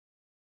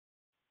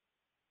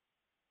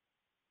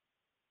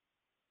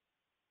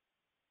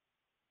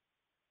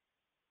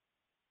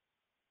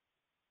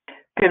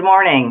Good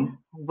morning.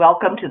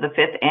 Welcome to the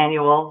 5th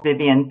Annual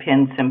Vivian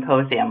Pinn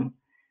Symposium.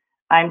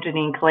 I'm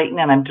Janine Clayton,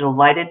 and I'm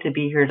delighted to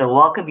be here to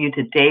welcome you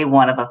to day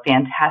one of a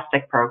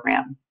fantastic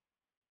program.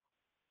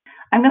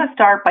 I'm going to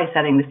start by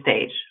setting the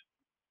stage.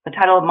 The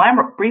title of my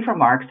brief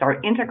remarks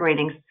are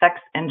Integrating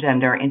Sex and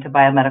Gender into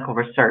Biomedical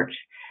Research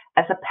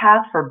as a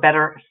Path for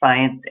Better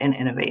Science and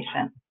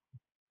Innovation.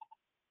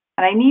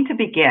 And I need to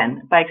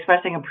begin by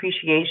expressing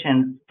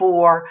appreciation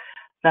for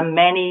the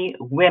many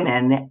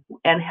women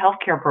and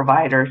healthcare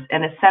providers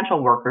and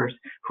essential workers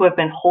who have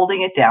been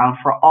holding it down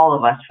for all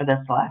of us for this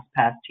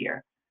past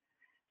year.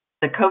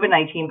 The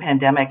COVID-19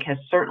 pandemic has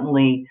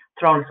certainly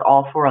thrown us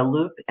all for a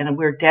loop, and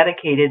we're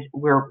dedicated,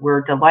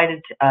 we're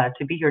delighted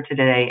to be here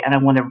today, and I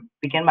want to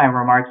begin my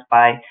remarks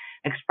by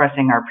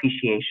expressing our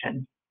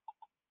appreciation.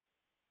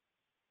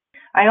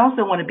 I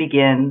also want to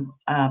begin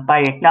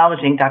by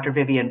acknowledging Dr.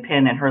 Vivian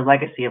Pinn and her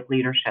legacy of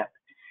leadership.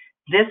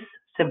 This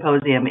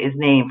symposium is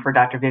named for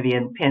Dr.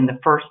 Vivian Pinn, the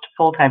first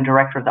full-time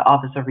director of the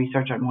Office of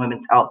Research on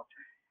Women's Health,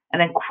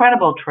 an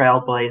incredible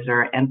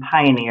trailblazer and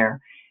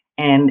pioneer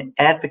in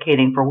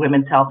advocating for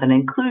women's health and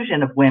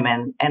inclusion of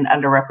women and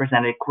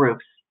underrepresented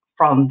groups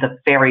from the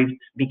very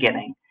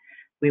beginning.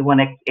 We want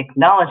to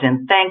acknowledge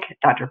and thank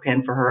Dr.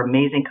 Pinn for her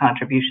amazing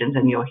contributions,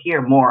 and you'll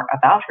hear more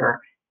about her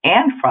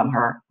and from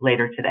her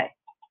later today.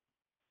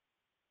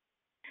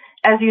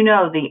 As you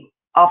know, the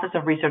Office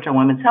of Research on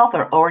Women's Health,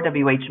 or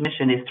ORWH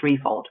mission, is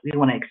threefold. We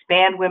want to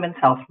expand women's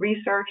health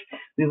research,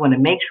 we want to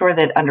make sure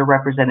that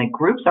underrepresented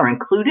groups are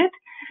included,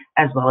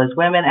 as well as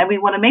women, and we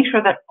want to make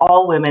sure that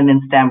all women in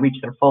STEM reach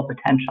their full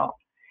potential.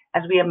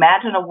 As we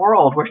imagine a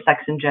world where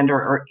sex and gender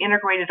are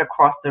integrated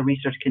across the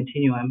research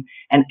continuum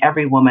and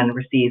every woman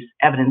receives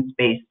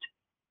evidence-based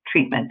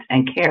treatment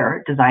and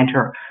care designed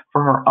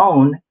for her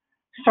own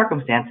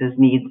circumstances,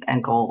 needs,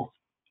 and goals.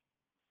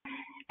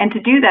 And to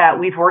do that,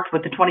 we've worked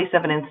with the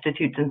 27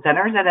 institutes and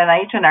centers at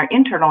NIH and our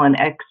internal and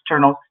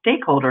external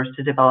stakeholders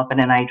to develop an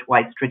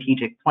NIH-wide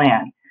strategic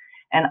plan.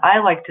 And I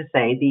like to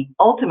say the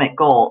ultimate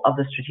goal of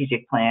the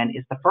strategic plan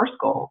is the first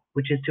goal,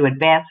 which is to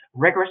advance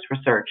rigorous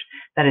research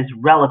that is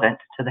relevant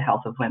to the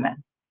health of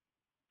women.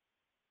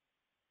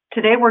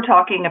 Today we're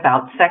talking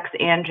about sex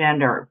and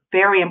gender,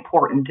 very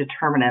important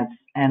determinants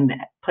and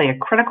play a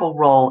critical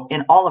role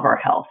in all of our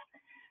health.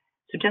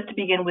 So just to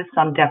begin with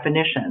some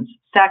definitions,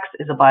 sex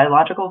is a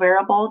biological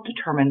variable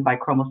determined by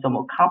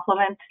chromosomal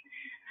complement.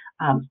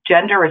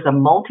 Gender is a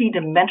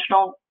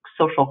multi-dimensional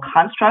social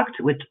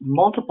construct with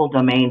multiple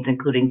domains,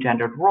 including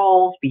gendered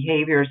roles,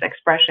 behaviors,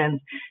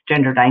 expressions,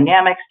 gender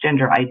dynamics,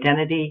 gender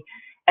identity,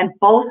 and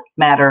both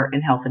matter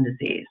in health and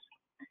disease.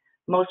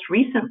 Most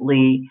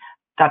recently,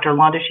 Dr.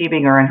 Londa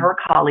Schiebinger and her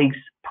colleagues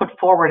put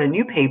forward a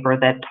new paper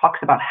that talks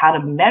about how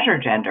to measure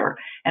gender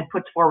and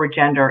puts forward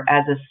gender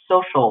as a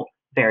social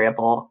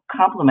variable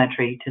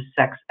complementary to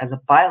sex as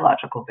a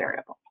biological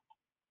variable.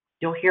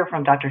 You'll hear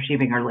from Dr.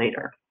 Schiebinger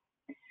later.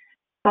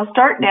 I'll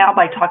start now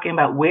by talking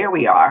about where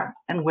we are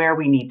and where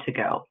we need to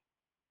go.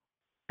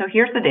 So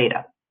here's the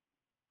data.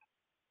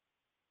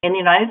 In the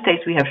United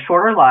States, we have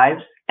shorter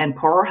lives and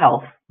poorer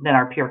health than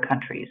our peer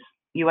countries.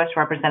 U.S.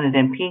 represented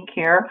in pink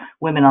here,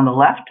 women on the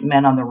left,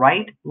 men on the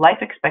right, life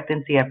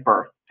expectancy at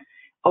birth.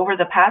 Over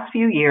the past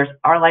few years,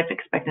 our life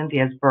expectancy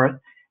at birth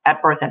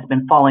has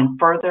been falling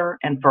further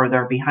and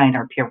further behind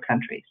our peer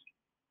countries.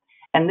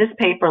 And this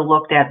paper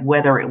looked at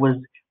whether it was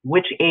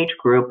which age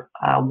group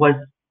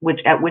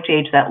at which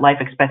age that life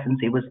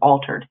expectancy was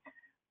altered.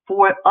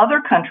 For other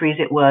countries,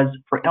 it was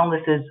for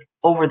illnesses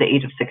over the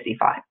age of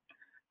 65.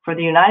 For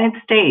the United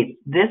States,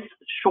 this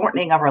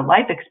shortening of our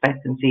life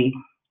expectancy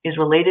is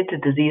related to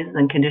diseases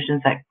and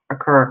conditions that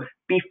occur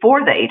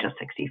before the age of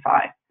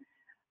 65.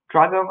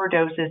 Drug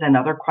overdoses and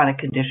other chronic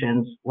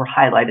conditions were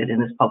highlighted in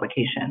this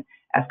publication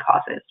as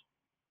causes.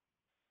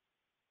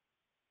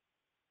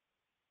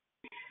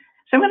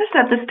 So I'm going to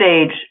set the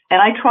stage,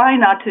 and I try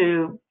not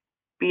to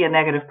be a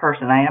negative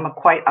person. I am a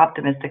quite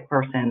optimistic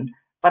person,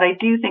 but I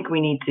do think we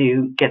need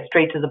to get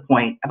straight to the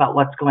point about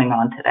what's going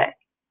on today.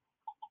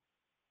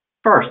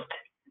 First,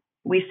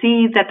 we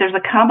see that there's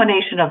a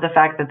combination of the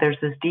fact that there's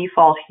this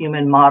default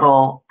human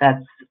model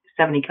that's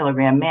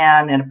 70-kilogram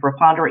man and a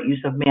preponderant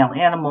use of male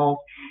animals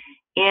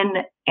in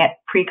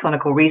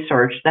preclinical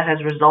research that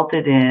has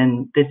resulted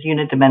in this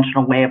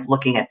unidimensional way of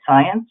looking at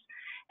science,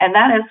 and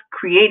that has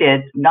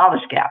created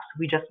knowledge gaps.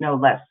 We just know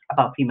less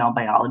about female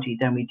biology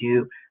than we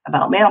do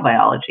about male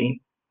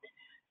biology.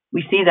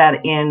 We see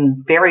that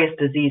in various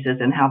diseases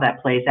and how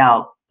that plays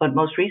out, but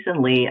most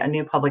recently, a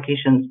new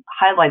publication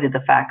highlighted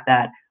the fact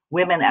that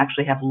women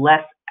actually have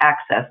less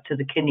access to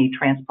the kidney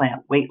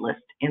transplant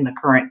waitlist in the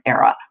current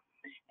era,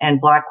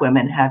 and Black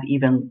women have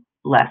even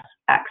less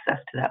access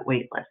to that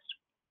waitlist.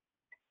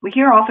 We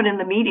hear often in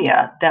the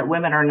media that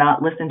women are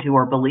not listened to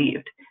or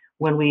believed.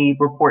 When we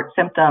report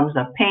symptoms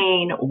of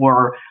pain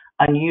or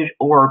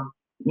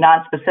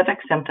non-specific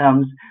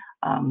symptoms,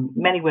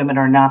 many women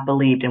are not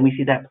believed, and we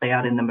see that play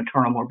out in the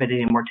maternal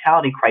morbidity and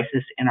mortality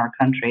crisis in our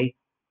country.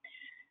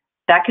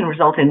 That can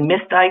result in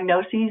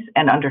misdiagnoses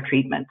and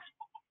undertreatments.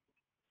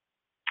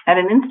 At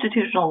an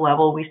institutional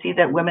level, we see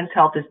that women's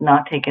health is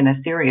not taken as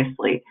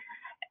seriously.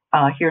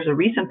 Here's a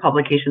recent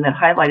publication that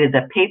highlighted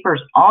that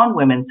papers on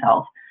women's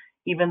health,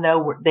 even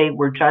though they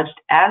were judged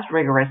as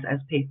rigorous as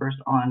papers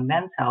on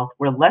men's health,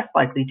 were less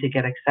likely to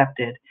get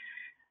accepted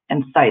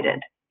and cited.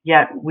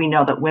 Yet we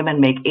know that women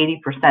make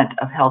 80%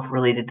 of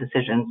health-related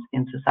decisions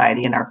in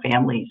society and our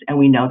families, and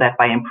we know that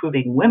by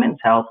improving women's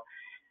health,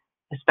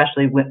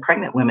 especially with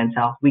pregnant women's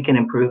health, we can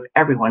improve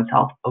everyone's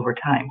health over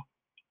time.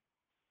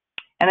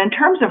 And in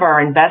terms of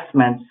our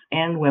investments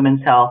in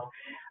women's health,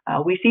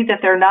 we see that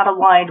they're not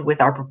aligned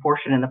with our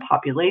proportion in the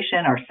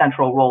population, our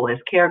central role as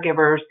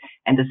caregivers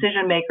and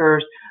decision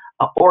makers,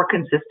 or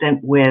consistent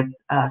with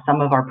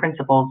some of our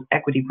principles,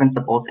 equity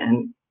principles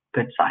in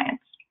good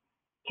science.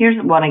 Here's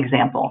one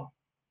example.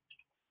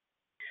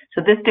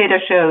 So this data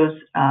shows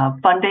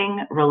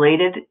funding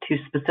related to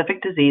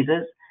specific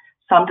diseases,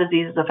 some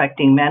diseases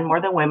affecting men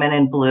more than women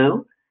in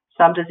blue,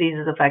 some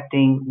diseases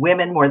affecting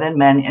women more than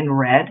men in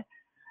red.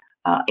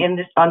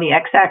 On the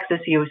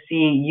x-axis, you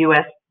see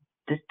U.S.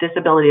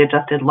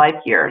 disability-adjusted life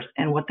years.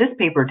 And what this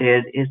paper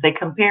did is they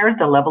compared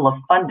the level of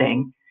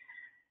funding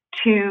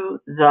to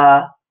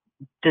the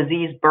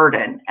disease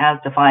burden as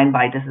defined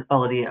by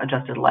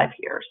disability-adjusted life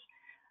years.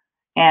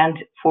 And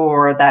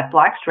for that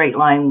black straight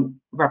line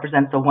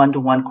represents a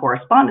one-to-one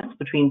correspondence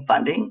between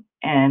funding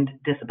and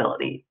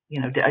disability,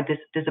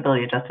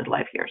 disability-adjusted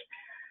life years.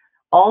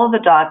 All of the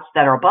dots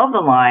that are above the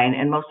line,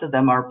 and most of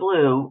them are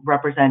blue,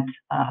 represent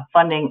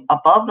funding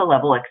above the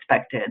level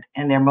expected,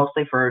 and they're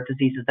mostly for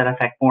diseases that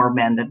affect more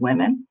men than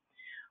women.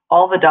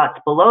 All the dots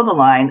below the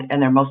line,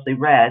 and they're mostly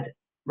red,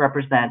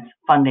 represent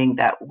funding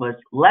that was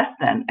less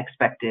than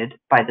expected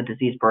by the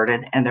disease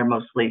burden, and they're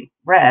mostly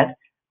red,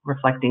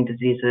 reflecting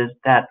diseases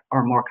that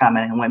are more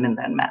common in women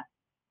than men.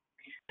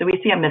 So we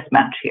see a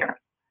mismatch here.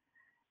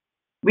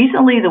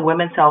 Recently, the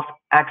Women's Health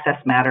Access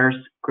Matters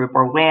group,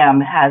 or WHAM,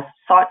 has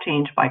sought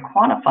change by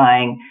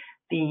quantifying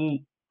the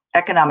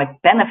economic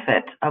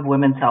benefit of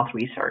women's health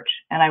research.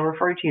 And I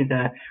refer to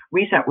the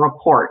recent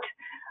report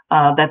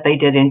that they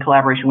did in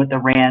collaboration with the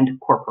RAND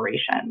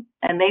Corporation.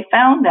 And they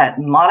found that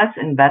modest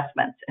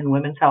investments in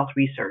women's health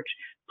research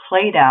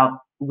played out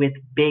with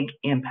big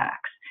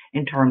impacts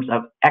in terms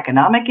of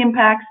economic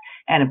impacts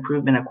and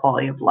improvement of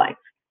quality of life.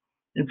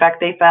 In fact,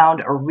 they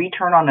found a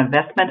return on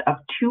investment of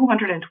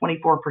 224%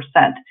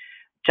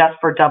 just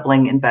for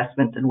doubling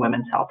investments in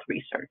women's health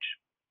research.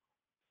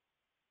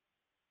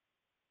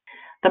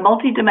 The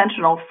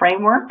multidimensional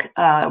framework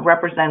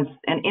represents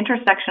an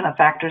intersection of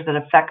factors that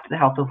affect the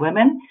health of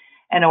women,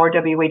 and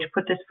ORWH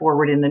put this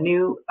forward in the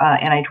new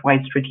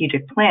NIH-wide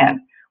strategic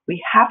plan.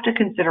 We have to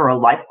consider a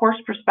life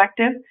course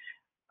perspective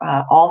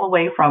all the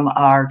way from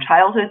our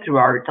childhood through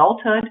our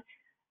adulthood,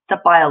 the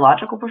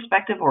biological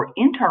perspective or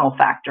internal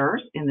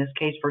factors, in this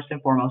case, first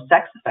and foremost,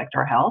 sex affect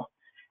our health,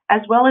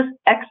 as well as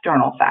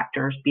external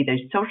factors, be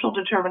they social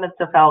determinants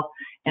of health,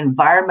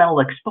 environmental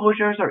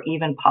exposures, or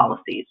even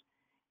policies.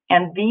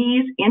 And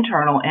these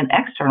internal and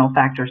external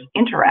factors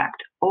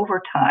interact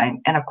over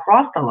time and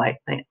across the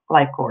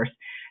life course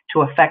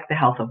to affect the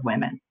health of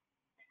women.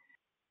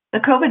 The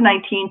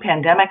COVID-19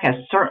 pandemic has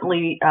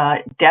certainly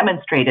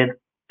demonstrated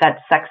that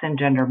sex and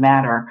gender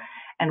matter,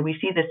 and we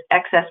see this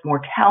excess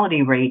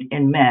mortality rate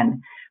in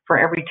men. For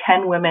every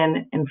 10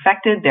 women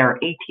infected, there are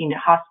 18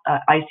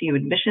 ICU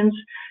admissions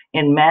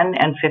in men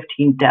and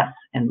 15 deaths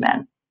in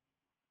men.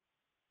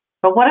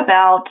 But what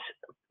about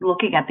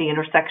looking at the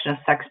intersection of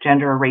sex,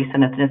 gender, race,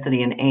 and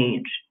ethnicity and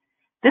age?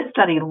 This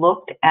study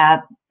looked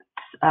at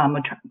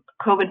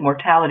COVID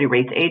mortality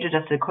rates,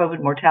 age-adjusted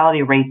COVID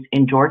mortality rates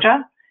in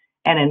Georgia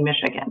and in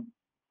Michigan.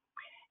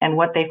 And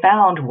what they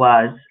found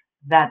was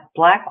that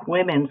Black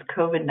women's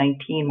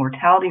COVID-19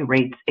 mortality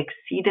rates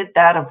exceeded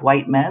that of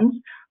white men's,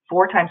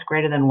 4 times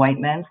greater than white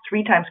men's,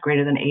 3 times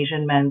greater than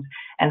Asian men's,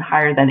 and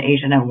higher than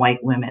Asian and white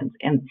women's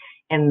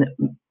in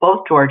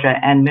both Georgia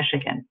and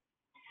Michigan.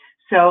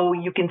 So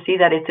you can see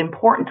that it's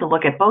important to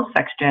look at both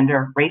sex,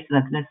 gender, race,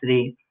 and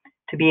ethnicity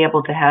to be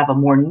able to have a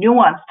more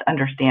nuanced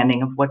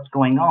understanding of what's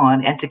going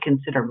on and to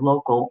consider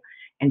local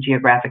and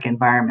geographic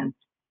environments.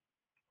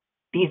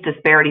 These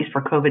disparities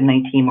for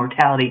COVID-19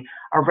 mortality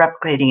are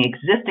replicating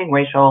existing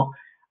racial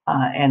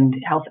and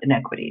health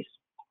inequities.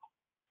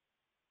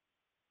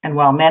 And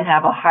while men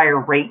have a higher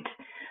rate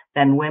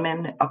than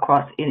women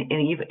across in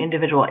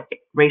individual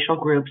racial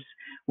groups,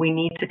 we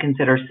need to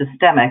consider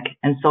systemic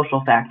and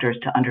social factors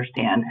to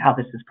understand how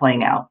this is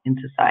playing out in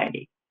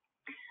society.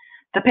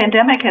 The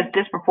pandemic has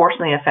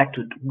disproportionately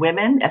affected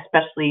women,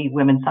 especially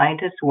women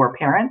scientists who are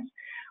parents.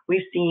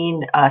 We've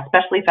seen,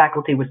 especially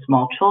faculty with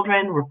small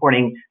children,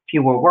 reporting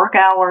fewer work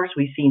hours.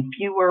 We've seen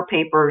fewer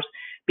papers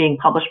being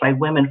published by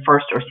women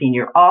first or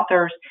senior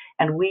authors.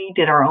 And we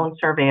did our own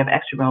survey of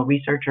extramural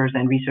researchers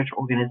and research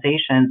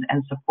organizations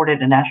and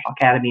supported a National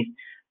Academies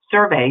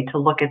survey to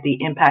look at the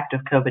impact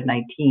of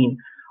COVID-19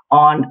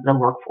 on the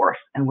workforce.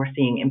 And we're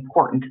seeing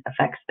important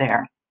effects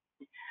there.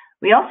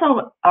 We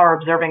also are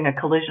observing a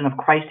collision of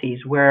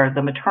crises where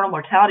the maternal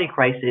mortality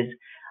crisis,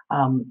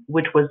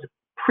 which was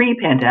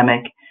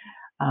pre-pandemic,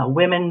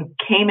 Women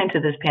came into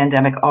this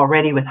pandemic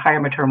already with higher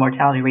maternal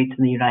mortality rates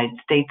in the United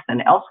States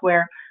than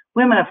elsewhere.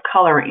 Women of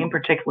color in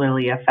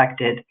particularly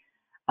affected.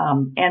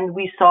 And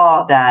we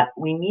saw that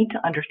we need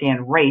to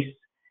understand race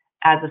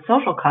as a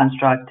social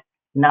construct,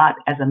 not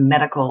as a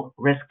medical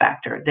risk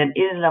factor. That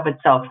in and of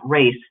itself,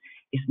 race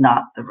is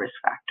not the risk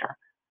factor.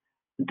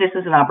 This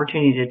is an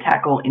opportunity to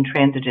tackle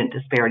intransigent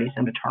disparities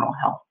in maternal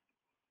health.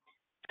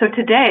 So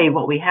today,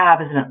 what we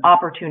have is an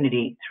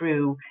opportunity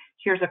through,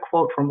 here's a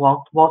quote from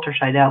Walter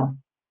Scheidel.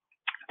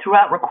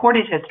 Throughout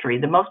recorded history,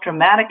 the most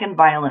dramatic and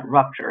violent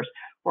ruptures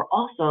were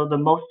also the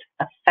most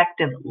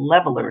effective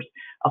levelers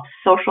of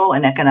social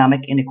and economic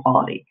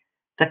inequality.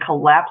 The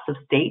collapse of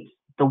states,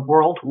 the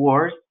world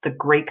wars, the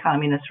great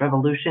communist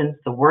revolutions,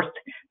 the worst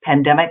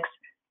pandemics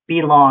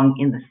belong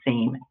in the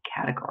same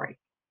category.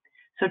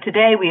 So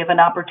today we have an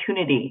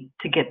opportunity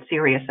to get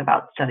serious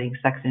about studying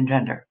sex and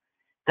gender.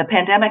 The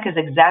pandemic has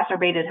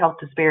exacerbated health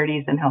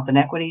disparities and health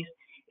inequities.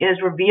 It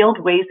has revealed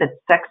ways that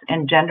sex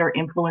and gender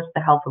influence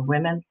the health of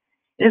women.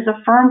 It has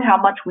affirmed how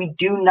much we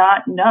do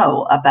not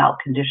know about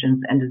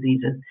conditions and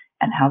diseases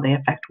and how they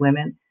affect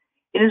women.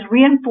 It has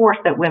reinforced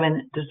that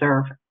women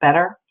deserve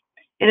better.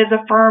 It has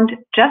affirmed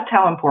just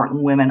how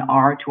important women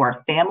are to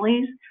our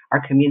families,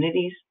 our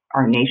communities,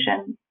 our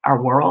nation,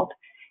 our world.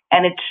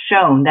 And it's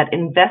shown that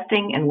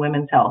investing in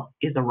women's health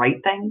is the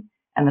right thing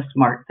and the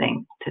smart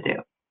thing to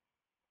do.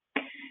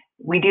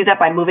 We do that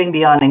by moving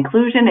beyond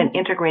inclusion and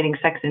integrating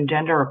sex and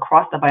gender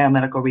across the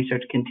biomedical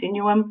research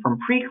continuum, from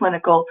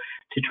preclinical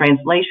to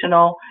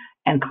translational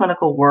and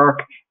clinical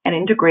work, and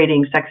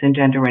integrating sex and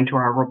gender into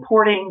our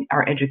reporting,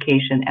 our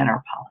education, and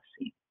our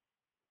policy.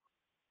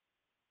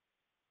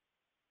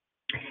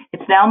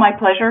 It's now my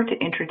pleasure to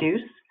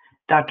introduce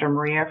Dr.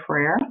 Maria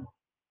Freire.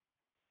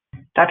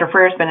 Dr.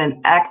 Freire has been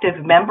an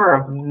active member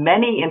of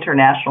many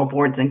international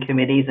boards and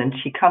committees, and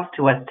she comes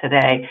to us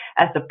today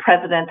as the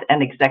President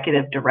and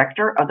Executive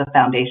Director of the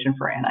Foundation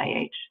for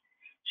NIH.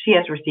 She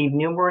has received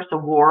numerous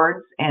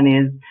awards and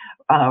is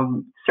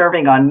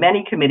serving on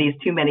many committees,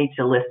 too many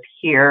to list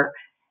here,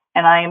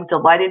 and I am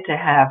delighted to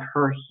have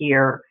her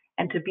here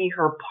and to be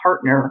her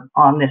partner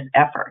on this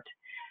effort.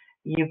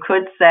 You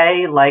could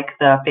say, like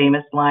the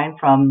famous line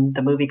from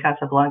the movie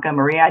Casablanca,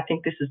 Maria, I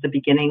think this is the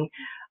beginning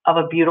of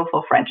a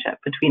beautiful friendship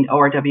between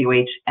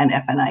ORWH and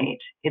FNIH.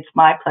 It's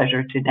my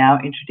pleasure to now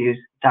introduce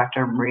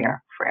Dr. Maria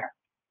Freire.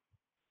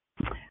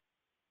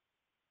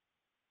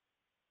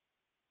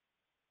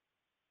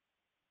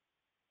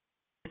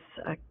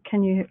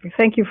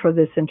 Thank you for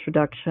this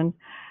introduction,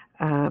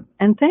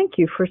 and thank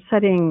you for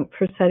setting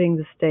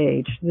the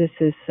stage. This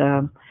is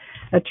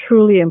a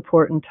truly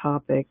important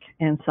topic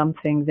and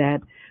something that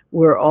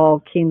we're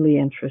all keenly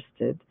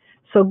interested.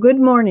 So good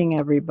morning,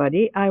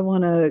 everybody. I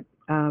want to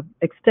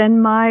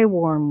extend my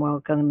warm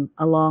welcome,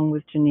 along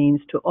with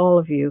Janine's, to all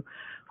of you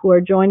who are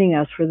joining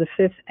us for the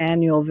 5th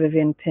Annual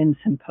Vivian Pinn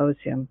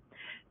Symposium.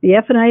 The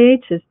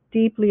FNIH is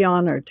deeply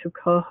honored to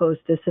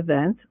co-host this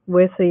event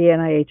with the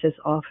NIH's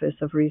Office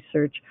of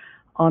Research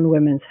on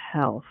Women's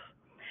Health.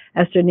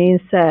 As Janine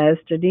says,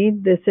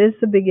 Janine, this is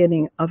the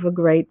beginning of a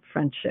great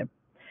friendship.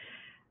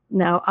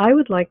 Now, I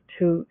would like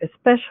to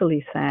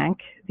especially thank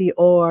the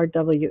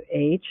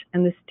ORWH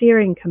and the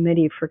Steering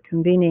Committee for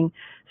convening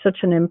such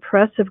an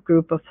impressive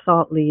group of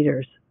thought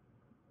leaders,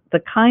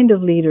 the kind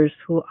of leaders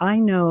who I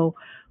know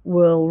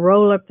will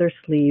roll up their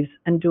sleeves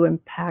and do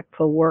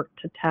impactful work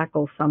to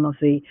tackle some of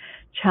the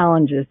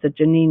challenges that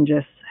Janine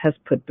just has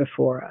put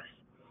before us.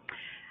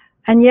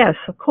 And yes,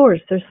 of course,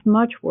 there's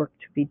much work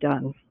to be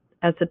done.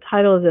 As the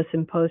title of the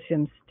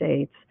symposium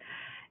states,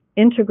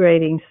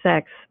 integrating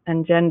sex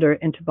and gender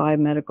into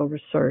biomedical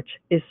research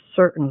is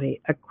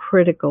certainly a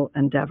critical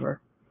endeavor.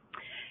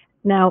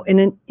 Now, in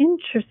an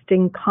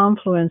interesting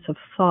confluence of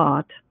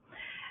thought,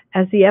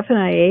 as the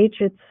FNIH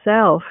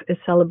itself is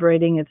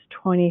celebrating its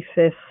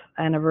 25th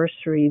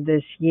anniversary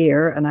this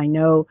year, and I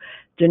know,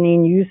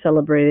 Janine, you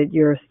celebrated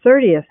your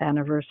 30th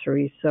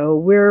anniversary, so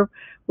we're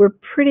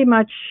pretty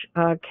much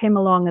came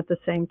along at the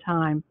same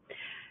time.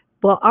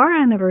 Well, our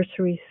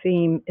anniversary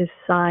theme is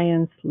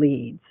Science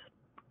Leads.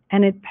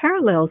 And it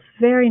parallels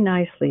very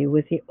nicely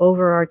with the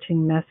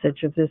overarching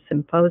message of this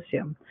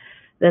symposium,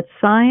 that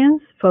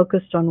science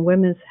focused on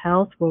women's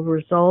health will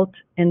result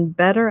in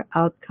better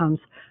outcomes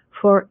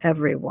for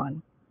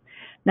everyone.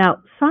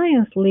 Now,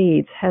 Science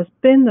Leads has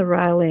been the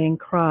rallying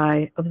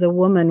cry of the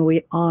woman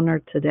we honor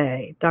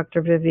today,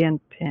 Dr. Vivian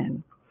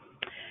Pinn.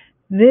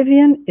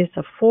 Vivian is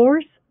a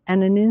force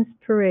and an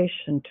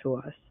inspiration to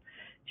us.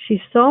 She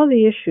saw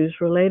the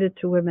issues related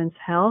to women's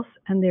health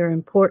and their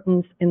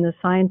importance in the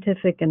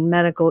scientific and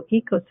medical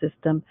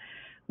ecosystem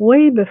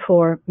way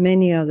before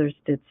many others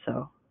did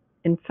so.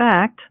 In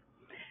fact,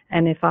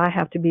 and if I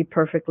have to be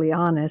perfectly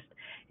honest,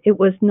 it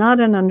was not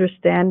an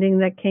understanding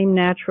that came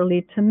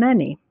naturally to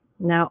many.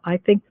 Now, I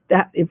think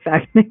that, in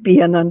fact, may be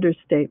an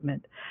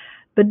understatement.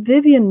 But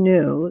Vivian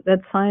knew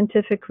that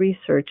scientific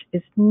research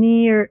is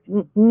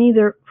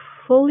neither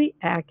fully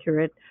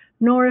accurate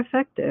nor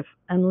effective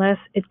unless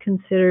it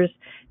considers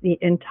the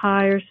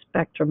entire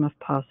spectrum of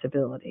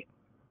possibility.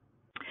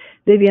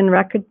 Vivian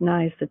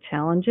recognized the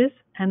challenges,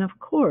 and of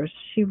course,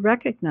 she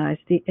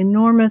recognized the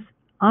enormous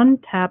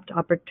untapped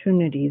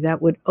opportunity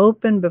that would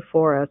open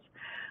before us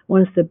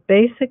once the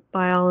basic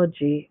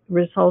biology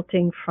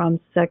resulting from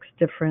sex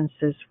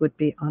differences would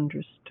be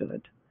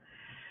understood.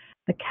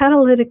 The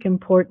catalytic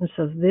importance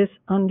of this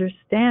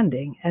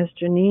understanding, as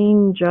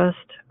Janine just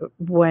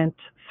went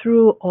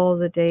through all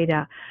the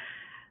data,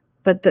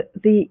 but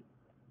the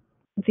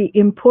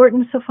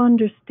importance of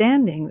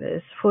understanding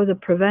this for the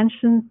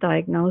prevention,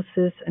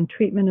 diagnosis, and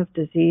treatment of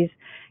disease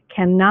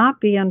cannot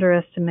be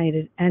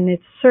underestimated, and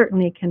it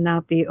certainly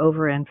cannot be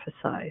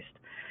overemphasized.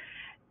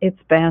 It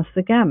spans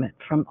the gamut,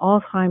 from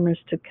Alzheimer's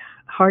to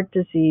heart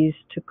disease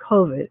to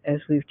COVID, as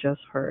we've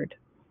just heard.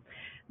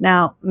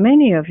 Now,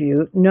 many of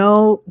you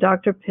know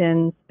Dr.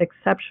 Pin's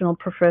exceptional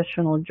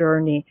professional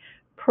journey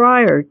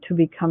prior to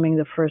becoming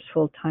the first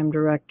full-time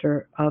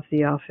director of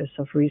the Office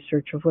of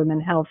Research of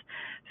Women's Health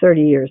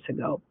 30 years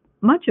ago.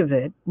 Much of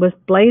it was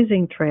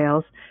blazing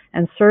trails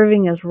and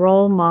serving as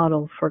role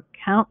model for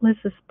countless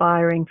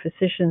aspiring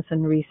physicians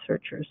and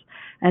researchers,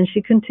 and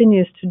she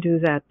continues to do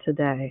that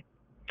today.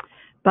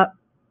 But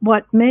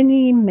what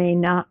many may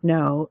not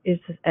know is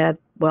that,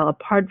 well,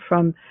 apart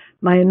from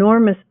my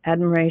enormous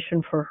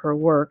admiration for her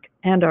work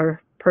and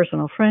our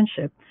personal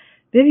friendship,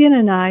 Vivian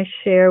and I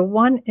share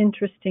one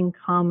interesting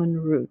common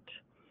root.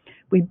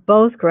 We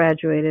both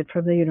graduated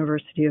from the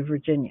University of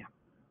Virginia.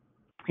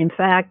 In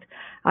fact,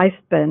 I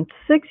spent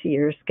 6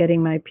 years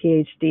getting my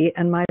PhD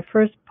and my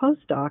first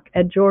postdoc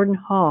at Jordan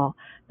Hall,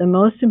 the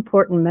most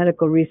important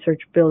medical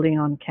research building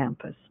on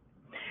campus.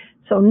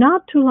 So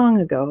not too long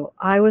ago,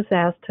 I was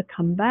asked to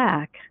come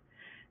back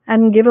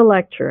and give a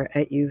lecture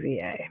at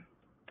UVA.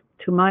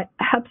 To my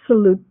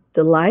absolute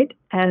delight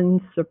and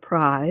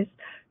surprise,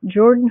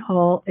 Jordan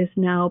Hall is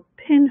now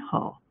Pin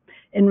Hall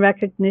in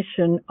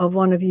recognition of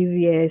one of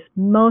UVA's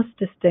most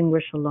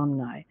distinguished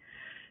alumni.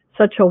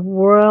 Such a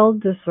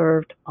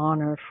well-deserved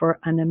honor for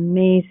an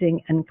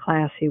amazing and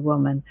classy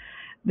woman.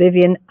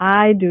 Vivian,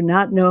 I do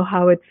not know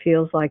how it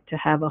feels like to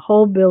have a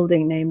whole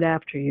building named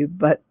after you,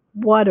 but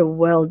what a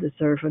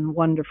well-deserved and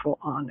wonderful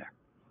honor.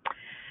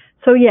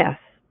 So yes,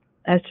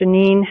 as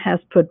Janine has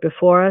put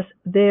before us,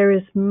 there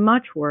is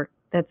much work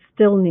that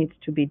still needs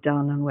to be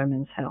done on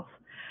women's health.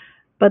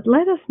 But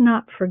let us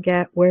not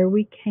forget where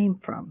we came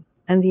from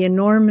and the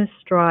enormous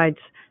strides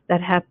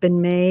that have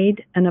been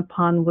made and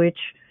upon which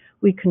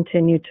we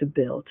continue to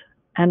build.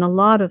 And a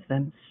lot of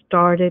them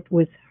started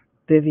with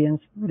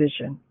Vivian's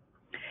vision.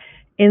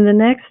 In the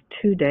next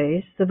 2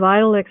 days, the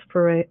vital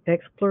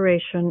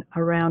exploration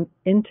around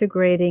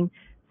integrating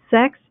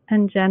sex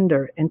and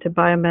gender into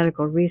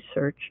biomedical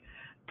research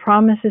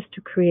promises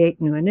to create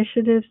new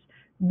initiatives,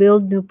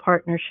 build new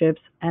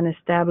partnerships, and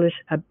establish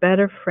a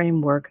better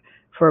framework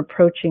for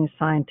approaching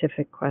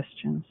scientific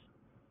questions.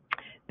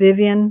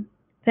 Vivian,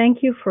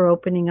 thank you for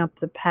opening up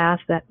the path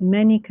that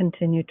many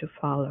continue to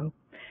follow.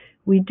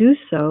 We do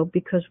so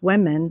because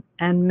women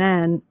and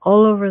men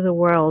all over the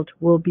world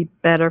will be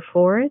better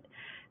for it,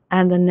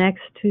 and the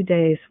next 2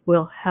 days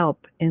will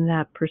help in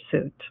that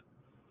pursuit.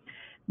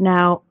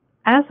 Now,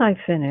 as I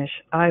finish,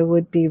 I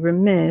would be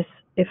remiss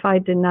if I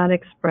did not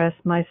express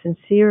my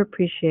sincere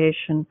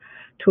appreciation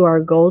to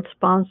our gold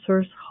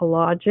sponsors,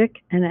 Hologic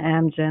and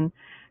Amgen,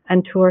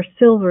 and to our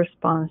silver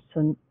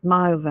sponsor,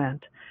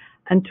 Myovant,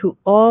 and to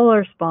all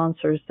our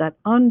sponsors that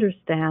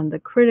understand the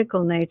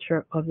critical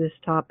nature of this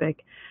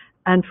topic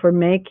and for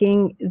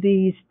making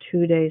these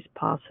 2 days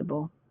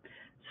possible.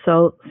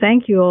 So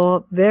thank you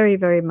all very,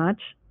 very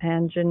much.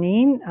 And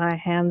Janine, I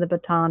hand the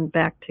baton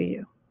back to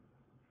you.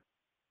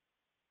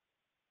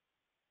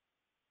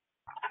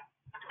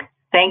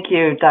 Thank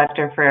you,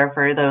 Dr. Frere,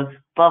 for those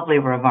lovely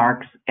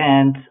remarks.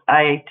 And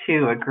I,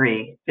 too,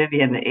 agree.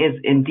 Vivian is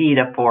indeed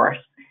a force.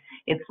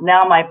 It's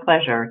now my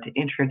pleasure to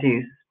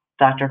introduce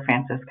Dr.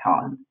 Frances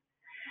Collins.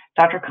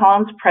 Dr.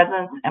 Collins'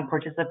 presence and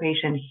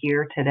participation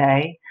here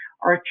today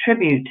are a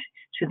tribute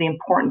to the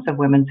importance of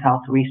women's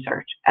health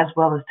research, as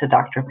well as to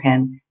Dr.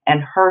 Pin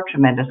and her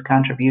tremendous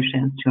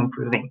contributions to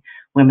improving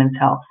women's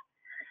health.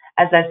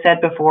 As I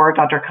said before,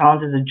 Dr.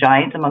 Collins is a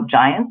giant among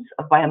giants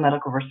of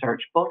biomedical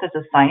research, both as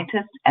a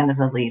scientist and as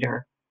a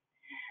leader.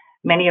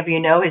 Many of you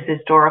know his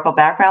historical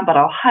background, but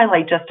I'll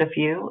highlight just a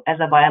few. As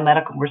a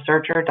biomedical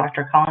researcher,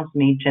 Dr. Collins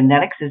made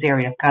genetics his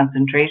area of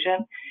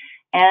concentration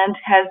and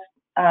has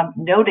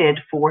noted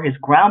for his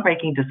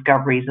groundbreaking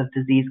discoveries of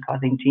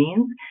disease-causing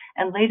genes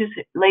and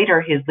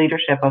later his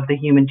leadership of the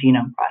Human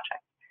Genome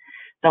Project.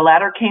 The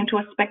latter came to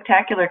a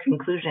spectacular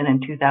conclusion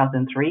in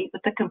 2003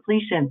 with the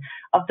completion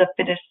of the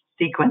finished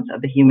sequence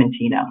of the human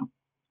genome.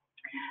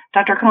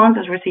 Dr. Collins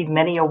has received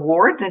many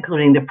awards,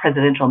 including the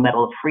Presidential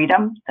Medal of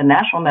Freedom, the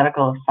National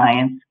Medal of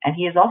Science, and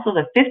he is also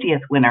the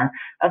 50th winner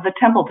of the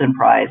Templeton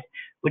Prize,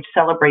 which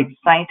celebrates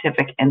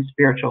scientific and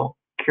spiritual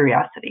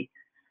curiosity.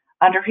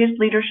 Under his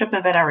leadership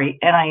of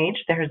NIH,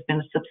 there has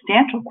been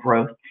substantial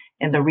growth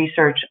in the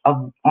research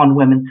on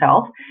women's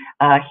health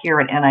here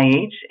at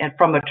NIH, and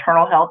from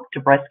maternal health to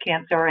breast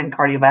cancer and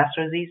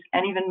cardiovascular disease,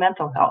 and even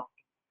mental health.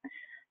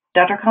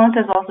 Dr. Collins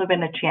has also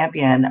been a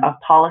champion of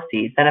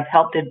policies that have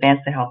helped advance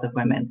the health of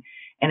women,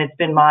 and it's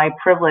been my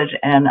privilege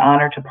and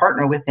honor to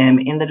partner with him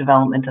in the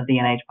development of the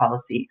NIH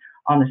policy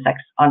on sex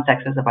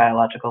as a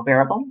biological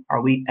variable,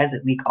 or we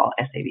call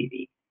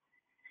SABV.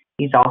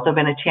 He's also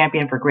been a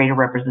champion for greater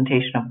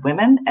representation of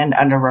women and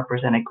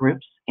underrepresented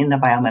groups in the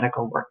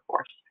biomedical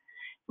workforce.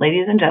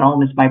 Ladies and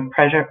gentlemen, it's my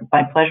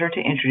pleasure to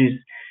introduce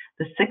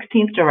the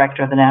 16th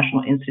Director of the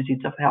National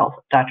Institutes of Health,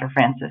 Dr.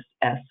 Francis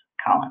S.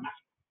 Collins.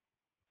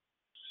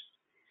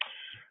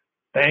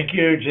 Thank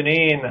you,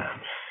 Janine.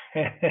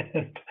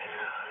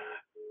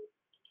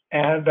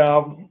 And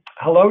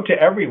hello to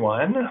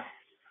everyone.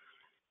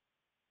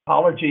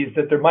 Apologies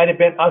that there might have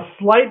been a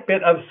slight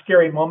bit of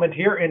scary moment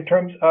here in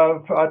terms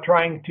of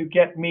trying to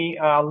get me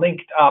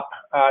linked up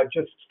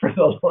just for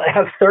the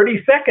last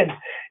 30 seconds.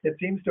 It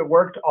seems to have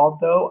worked,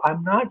 although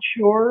I'm not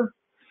sure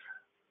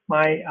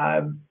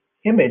my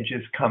image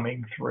is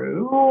coming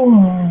through.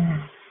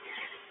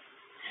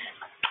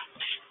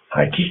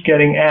 I keep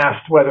getting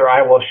asked whether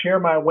I will share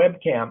my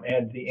webcam,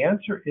 and the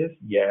answer is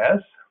yes.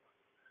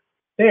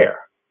 There.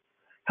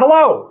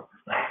 Hello.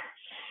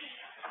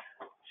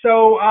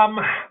 So,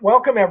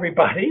 welcome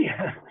everybody.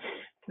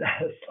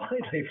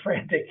 Slightly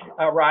frantic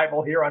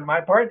arrival here on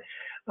my part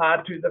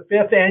to the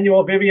 5th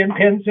Annual Vivian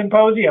Penn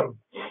Symposium.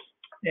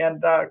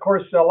 And of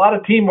course, a lot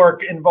of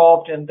teamwork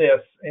involved in this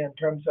in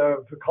terms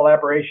of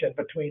collaboration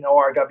between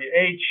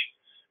ORWH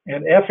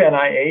and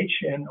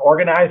FNIH in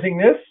organizing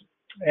this.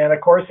 And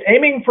of course,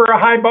 aiming for a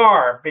high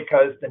bar,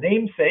 because the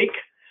namesake,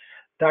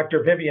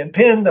 Dr. Vivian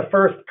Penn, the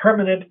first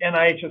permanent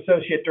NIH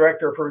Associate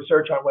Director for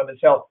Research on Women's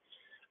Health,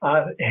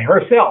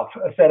 herself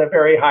set a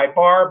very high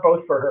bar,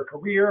 both for her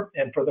career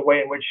and for the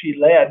way in which she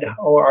led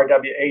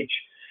ORWH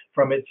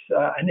from its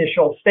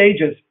initial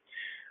stages.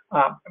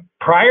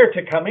 Prior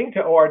to coming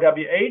to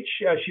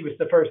ORWH, she was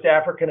the first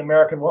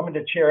African-American woman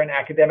to chair an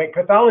academic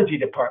pathology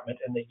department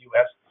in the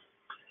U.S.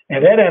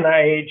 And at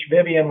NIH,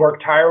 Vivian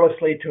worked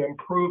tirelessly to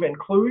improve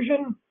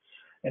inclusion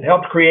and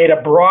helped create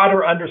a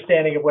broader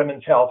understanding of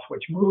women's health,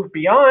 which moved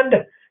beyond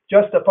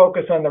just a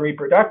focus on the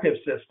reproductive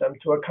system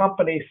to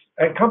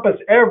encompass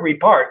every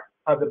part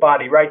of the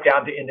body, right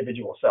down to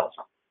individual cells.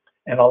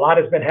 And a lot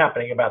has been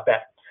happening about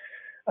that.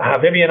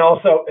 Vivian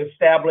also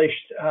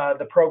established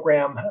the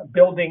program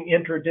Building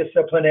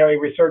Interdisciplinary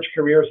Research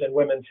Careers in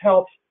Women's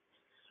Health,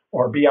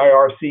 or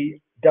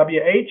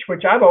BIRCWH,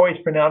 which I've always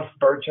pronounced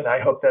Birch, and I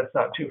hope that's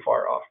not too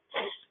far off.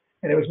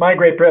 And it was my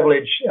great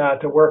privilege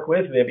to work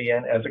with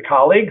Vivian as a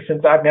colleague,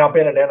 since I've now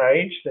been at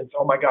NIH since,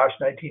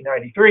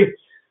 1993,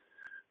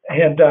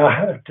 and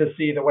to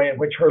see the way in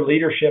which her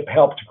leadership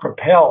helped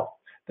propel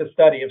the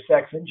study of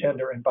sex and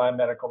gender in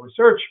biomedical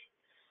research.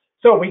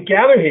 So we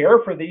gather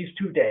here for these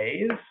 2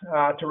 days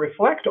to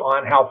reflect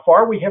on how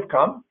far we have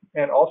come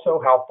and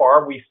also how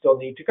far we still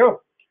need to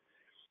go.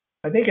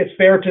 I think it's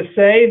fair to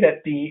say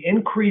that the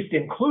increased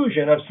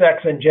inclusion of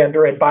sex and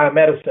gender in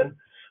biomedicine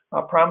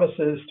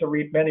promises to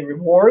reap many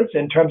rewards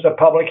in terms of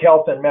public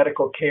health and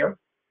medical care.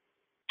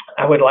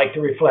 I would like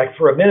to reflect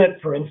for a minute,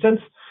 for instance,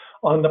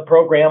 on the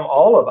program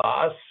All of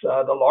Us,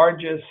 the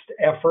largest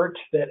effort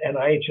that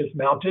NIH has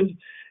mounted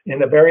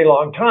in a very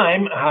long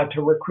time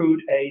to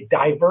recruit a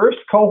diverse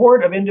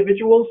cohort of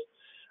individuals,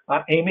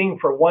 aiming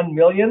for 1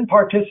 million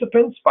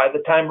participants by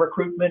the time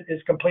recruitment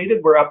is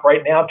completed. We're up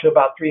right now to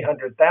about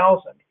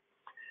 300,000.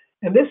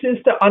 And this is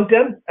to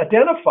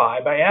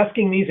identify by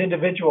asking these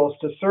individuals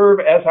to serve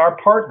as our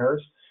partners,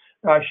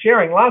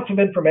 sharing lots of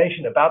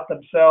information about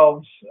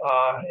themselves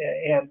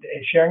and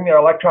sharing their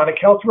electronic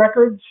health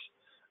records,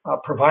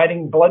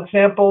 providing blood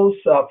samples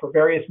for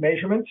various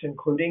measurements,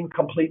 including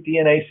complete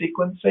DNA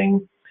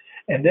sequencing.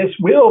 And this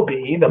will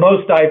be the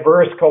most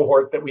diverse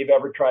cohort that we've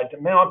ever tried to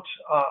mount,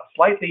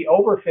 slightly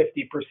over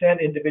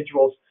 50%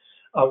 individuals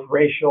of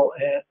racial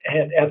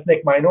and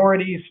ethnic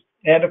minorities,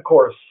 and of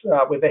course,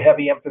 with a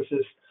heavy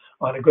emphasis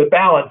on a good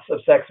balance of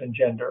sex and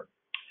gender.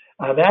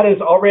 That is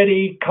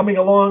already coming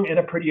along in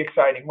a pretty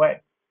exciting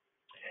way.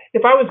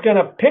 If I was going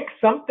to pick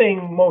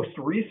something most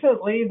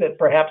recently that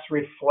perhaps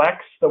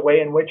reflects the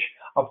way in which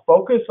a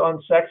focus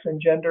on sex and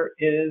gender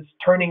is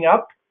turning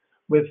up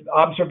with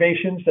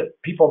observations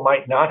that people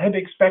might not have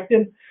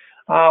expected,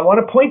 I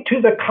want to point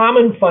to the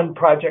Common Fund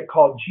project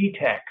called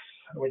GTEx,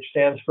 which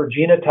stands for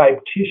Genotype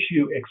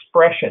Tissue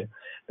Expression,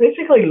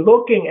 basically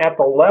looking at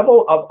the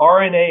level of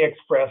RNA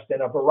expressed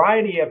in a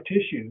variety of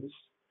tissues,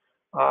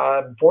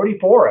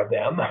 44 of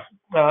them,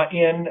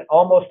 in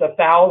almost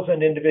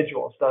 1,000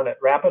 individuals done at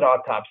rapid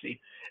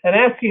autopsy, and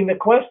asking the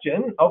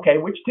question, okay,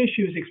 which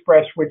tissues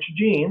express which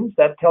genes?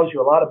 That tells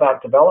you a lot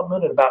about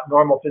development and about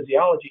normal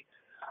physiology.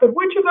 But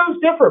which of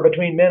those differ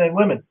between men and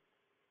women?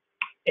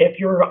 If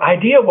your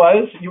idea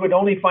was you would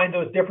only find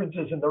those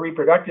differences in the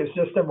reproductive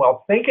system,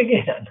 well, think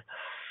again.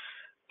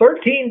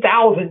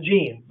 13,000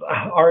 genes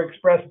are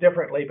expressed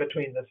differently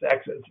between the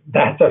sexes.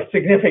 That's a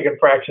significant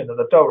fraction of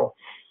the total.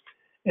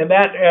 And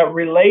that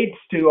relates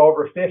to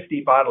over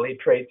 50 bodily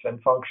traits and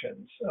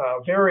functions.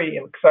 Very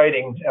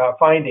exciting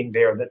finding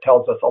there that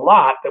tells us a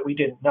lot that we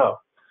didn't know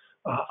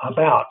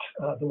about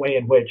the way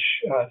in which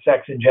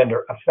sex and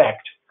gender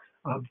affect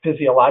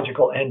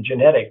physiological and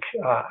genetic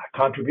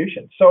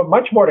contributions. So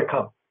much more to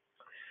come.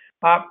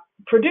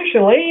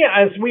 Traditionally,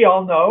 as we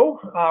all know,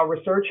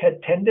 research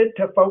had tended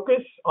to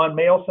focus on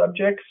male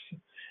subjects.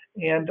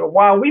 And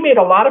while we made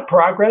a lot of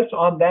progress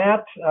on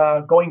that,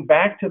 going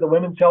back to the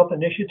Women's Health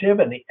Initiative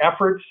and the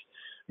efforts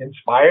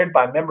inspired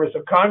by members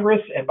of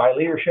Congress and by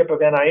leadership of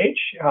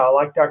NIH,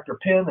 like Dr.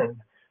 Penn and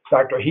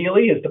Dr.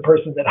 Healy is the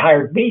person that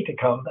hired me to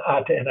come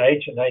to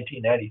NIH in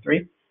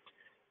 1993.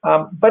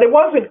 But it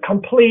wasn't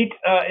complete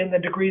in the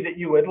degree that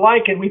you would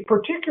like, and we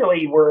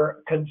particularly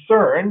were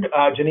concerned,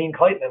 Janine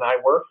Clayton and I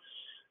were,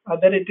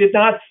 that it did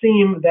not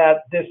seem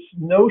that this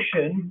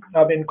notion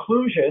of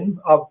inclusion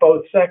of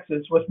both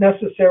sexes was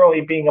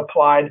necessarily being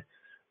applied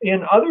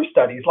in other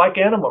studies like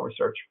animal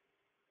research.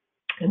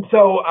 And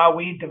so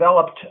we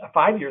developed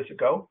 5 years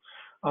ago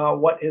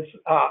what is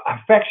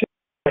affectionately,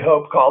 I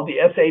hope, called the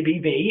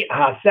SABV,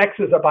 Sex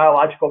is a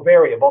Biological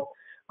Variable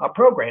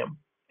program,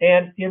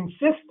 and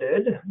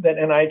insisted that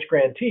NIH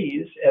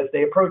grantees, as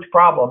they approach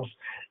problems,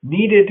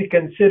 needed to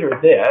consider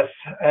this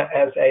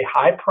as a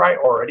high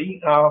priority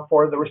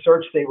for the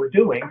research they were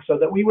doing so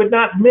that we would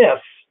not miss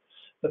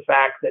the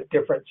fact that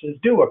differences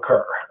do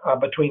occur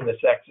between the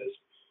sexes.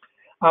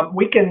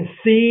 We can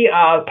see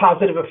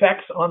positive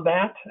effects on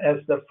that as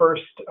the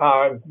first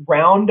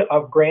round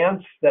of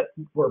grants that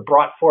were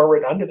brought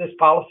forward under this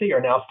policy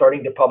are now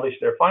starting to publish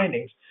their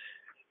findings.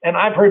 And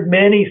I've heard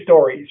many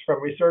stories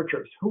from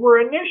researchers who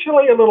were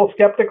initially a little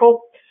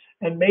skeptical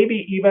and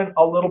maybe even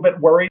a little bit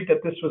worried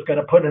that this was going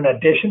to put an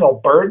additional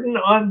burden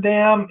on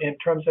them in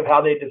terms of how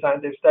they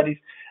designed their studies.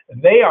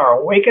 They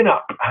are waking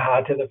up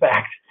to the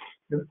fact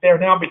that they're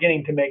now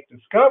beginning to make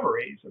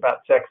discoveries about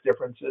sex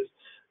differences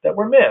that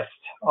were missed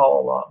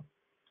all along.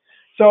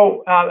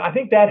 So I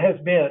think that has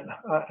been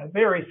a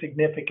very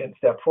significant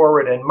step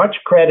forward, and much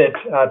credit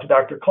to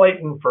Dr.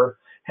 Clayton for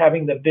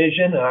having the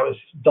vision, and I was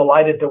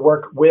delighted to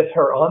work with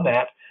her on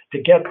that,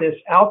 to get this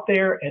out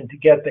there and to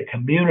get the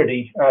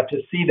community to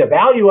see the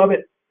value of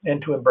it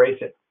and to embrace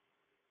it.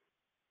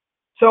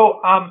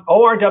 So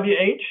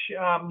ORWH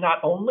not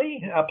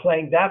only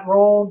playing that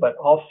role, but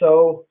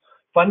also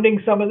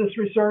funding some of this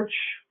research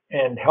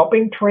and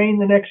helping train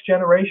the next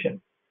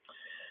generation.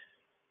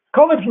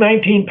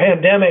 COVID-19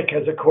 pandemic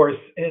has, of course,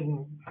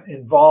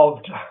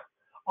 involved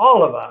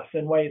all of us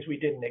in ways we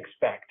didn't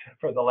expect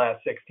for the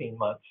last 16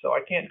 months. So I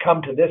can't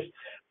come to this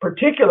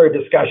particular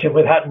discussion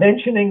without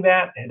mentioning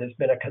that. It has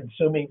been a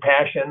consuming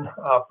passion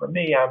for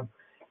me. I'm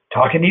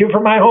talking to you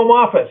from my home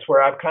office,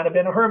 where I've kind of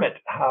been a hermit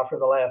for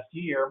the last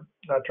year,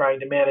 trying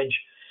to manage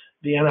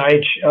the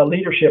NIH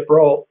leadership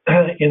role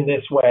in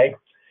this way.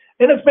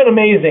 And it's been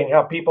amazing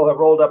how people have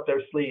rolled up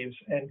their sleeves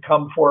and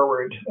come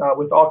forward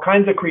with all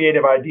kinds of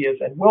creative ideas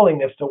and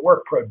willingness to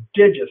work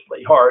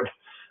prodigiously hard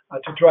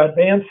to try to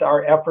advance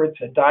our efforts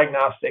in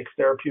diagnostics,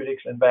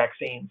 therapeutics, and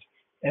vaccines.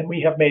 And we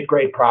have made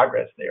great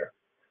progress there.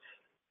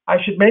 I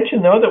should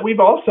mention, though, that we've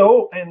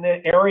also, in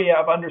the area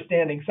of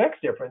understanding sex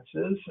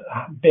differences,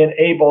 been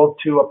able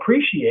to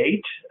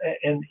appreciate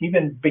and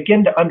even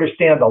begin to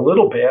understand a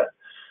little bit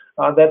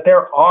that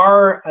there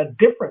are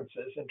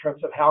differences in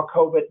terms of how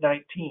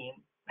COVID-19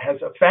 has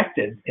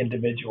affected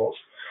individuals.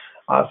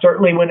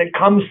 Certainly when it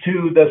comes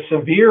to the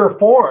severe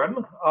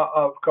form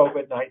of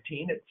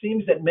COVID-19, it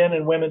seems that men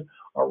and women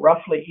are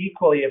roughly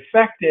equally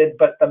affected,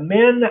 but the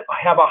men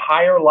have a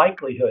higher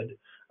likelihood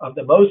of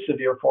the most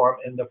severe form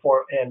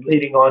and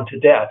leading on to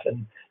death.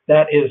 And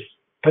that is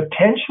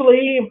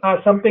potentially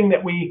something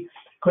that we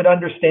could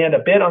understand a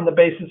bit on the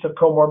basis of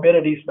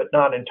comorbidities, but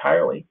not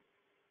entirely.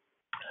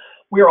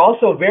 We are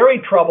also very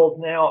troubled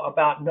now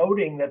about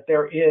noting that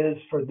there is,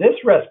 for this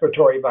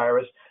respiratory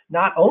virus,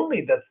 not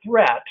only the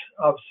threat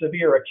of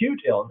severe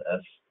acute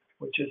illness,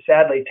 which has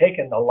sadly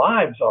taken the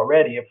lives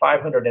already of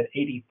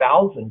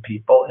 580,000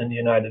 people in the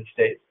United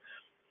States,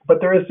 but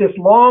there is this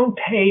long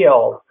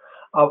tail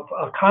of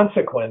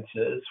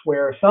consequences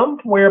where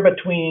somewhere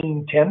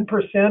between 10%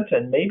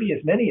 and maybe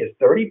as many as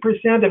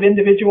 30% of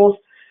individuals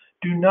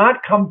do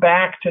not come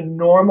back to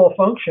normal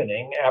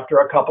functioning after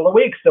a couple of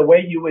weeks, the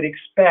way you would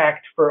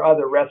expect for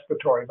other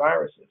respiratory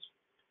viruses.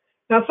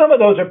 Now, some of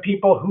those are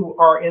people who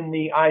are in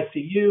the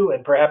ICU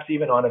and perhaps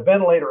even on a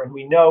ventilator, and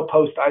we know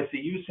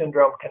post-ICU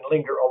syndrome can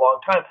linger a long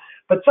time.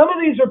 But some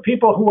of these are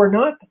people who are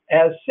not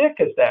as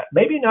sick as that,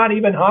 maybe not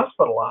even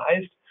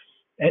hospitalized,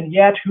 and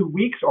yet who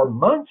weeks or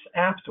months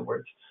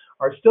afterwards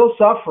are still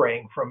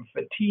suffering from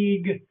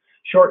fatigue,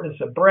 shortness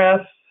of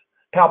breath,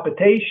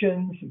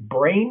 palpitations,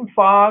 brain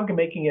fog,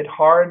 making it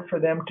hard for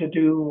them to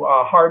do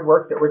hard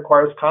work that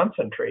requires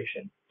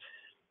concentration.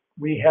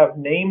 We have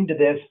named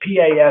this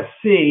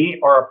PASC,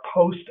 or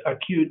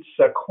post-acute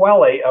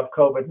sequelae of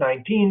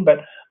COVID-19, but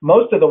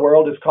most of the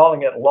world is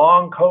calling it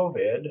long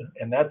COVID,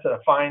 and that's a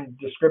fine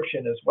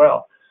description as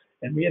well.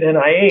 And we at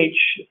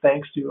NIH,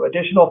 thanks to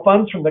additional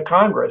funds from the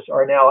Congress,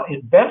 are now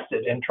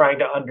invested in trying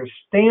to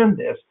understand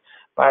this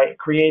by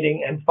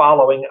creating and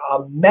following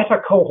a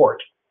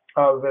meta-cohort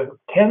of the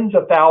tens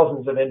of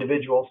thousands of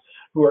individuals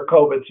who are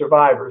COVID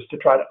survivors to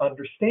try to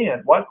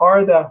understand what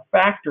are the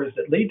factors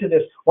that lead to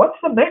this. What's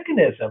the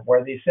mechanism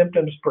where these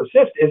symptoms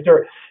persist? Is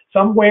there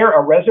somewhere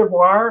a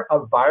reservoir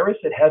of virus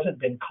that hasn't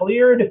been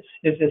cleared?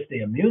 Is this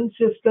the immune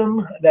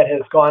system that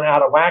has gone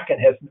out of whack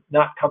and has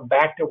not come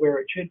back to where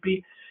it should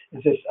be?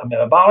 Is this a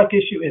metabolic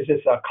issue? Is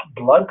this a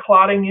blood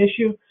clotting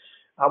issue?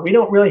 We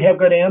don't really have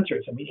good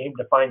answers, and we aim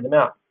to find them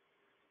out.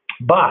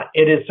 But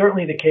it is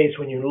certainly the case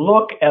when you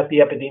look at the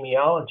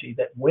epidemiology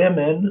that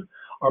women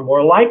are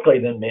more likely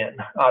than men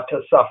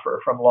to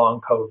suffer from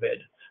long COVID.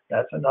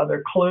 That's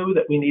another clue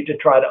that we need to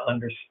try to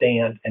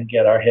understand and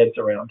get our heads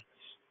around.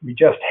 We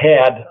just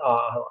had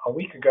a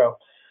week ago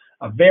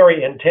a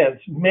very intense,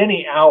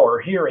 many-hour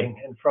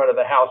hearing in front of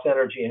the House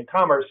Energy and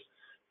Commerce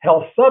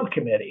Health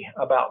Subcommittee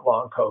about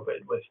long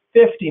COVID, with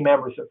 50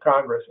 members of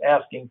Congress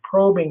asking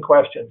probing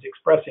questions,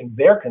 expressing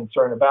their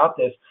concern about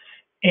this,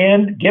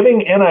 and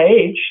giving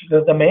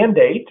NIH the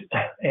mandate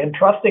and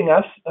trusting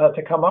us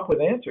to come up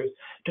with answers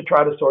to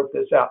try to sort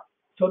this out.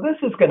 So this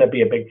is going to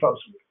be a big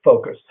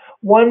focus.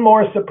 One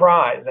more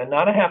surprise, and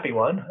not a happy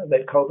one,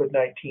 that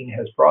COVID-19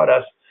 has brought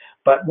us,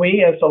 but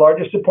we, as the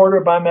largest supporter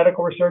of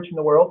biomedical research in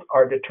the world,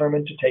 are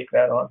determined to take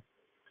that on.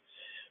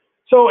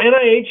 So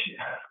NIH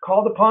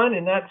called upon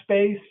in that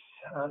space,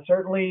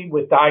 certainly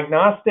with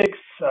diagnostics.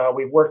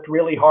 We've worked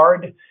really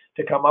hard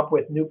to come up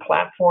with new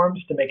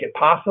platforms to make it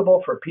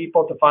possible for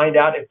people to find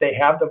out if they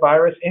have the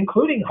virus,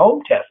 including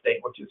home testing,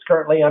 which is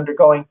currently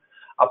undergoing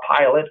a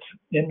pilot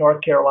in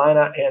North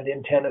Carolina and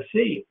in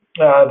Tennessee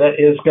that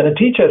is going to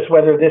teach us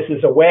whether this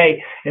is a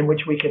way in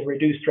which we can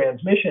reduce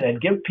transmission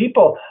and give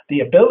people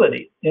the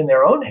ability in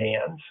their own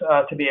hands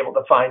to be able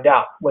to find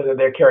out whether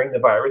they're carrying the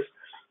virus.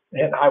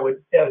 And I would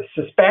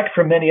suspect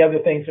from many other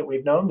things that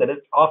we've known that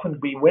it's often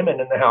be women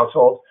in the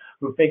household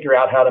who figure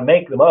out how to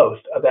make the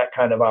most of that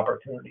kind of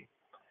opportunity.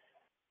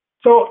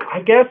 So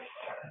I guess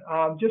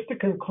just to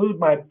conclude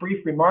my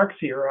brief remarks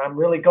here, I'm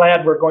really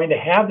glad we're going to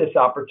have this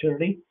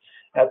opportunity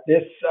at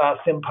this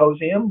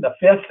symposium, the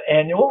 5th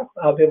annual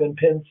Viv and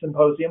Penn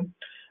Symposium,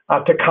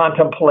 to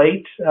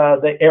contemplate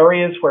the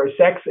areas where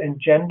sex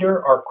and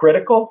gender are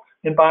critical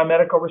in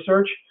biomedical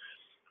research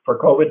for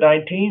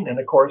COVID-19 and,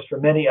 of course, for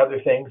many other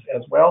things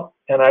as well.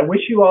 And I wish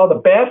you all the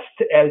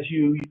best as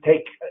you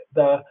take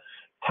the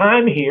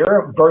time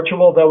here,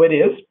 virtual though it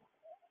is,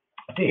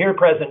 to hear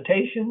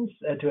presentations,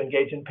 to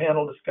engage in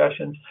panel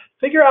discussions,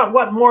 figure out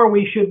what more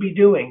we should be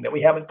doing that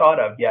we haven't thought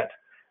of yet.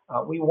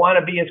 We want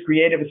to be as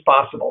creative as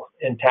possible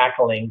in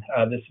tackling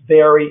this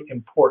very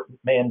important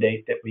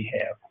mandate that we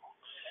have.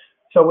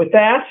 So with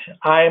that,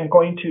 I am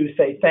going to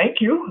say thank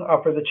you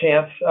for the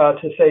chance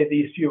to say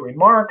these few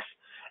remarks,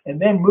 and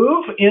then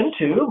move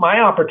into my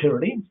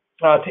opportunity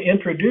to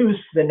introduce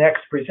the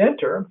next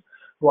presenter,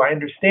 who I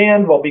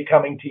understand will be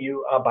coming to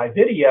you by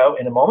video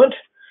in a moment.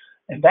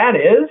 And that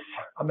is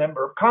a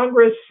member of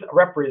Congress,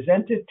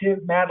 Representative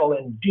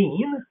Madeline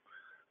Dean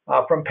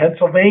from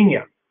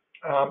Pennsylvania.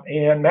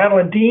 And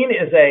Madeline Dean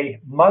is a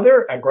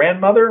mother, a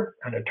grandmother,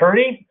 an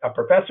attorney, a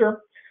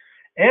professor,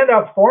 and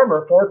a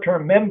former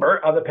 4-term member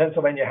of the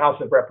Pennsylvania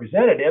House of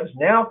Representatives,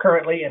 now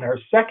currently in her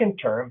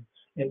 2nd term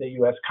in the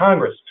U.S.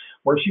 Congress,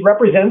 where she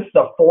represents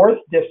the 4th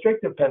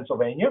District of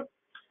Pennsylvania.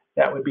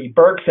 That would be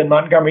Berks and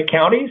Montgomery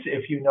counties,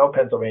 if you know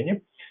Pennsylvania.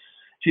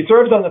 She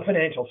serves on the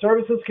Financial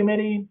Services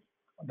Committee,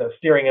 the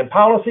Steering and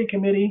Policy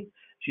Committee.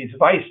 She's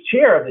vice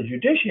chair of the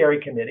Judiciary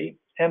Committee,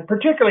 and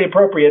particularly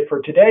appropriate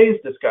for today's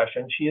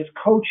discussion, she is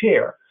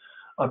co-chair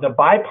of the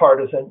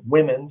Bipartisan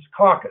Women's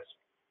Caucus.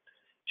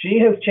 She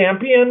has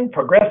championed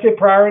progressive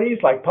priorities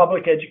like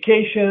public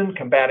education,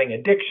 combating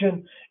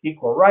addiction,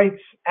 equal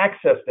rights,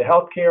 access to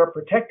health care,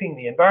 protecting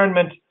the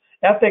environment,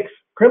 ethics,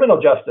 criminal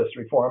justice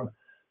reform,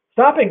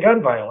 stopping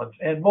gun violence,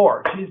 and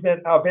more. She's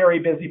been a very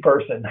busy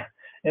person.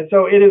 And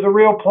so it is a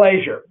real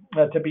pleasure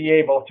to be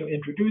able to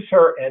introduce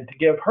her and to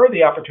give her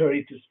the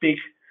opportunity to speak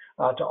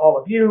to all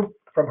of you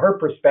from her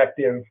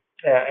perspective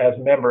as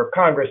a member of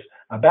Congress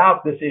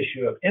about this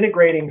issue of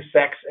integrating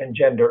sex and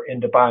gender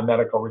into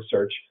biomedical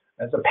research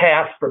as a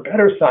path for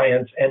better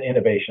science and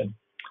innovation.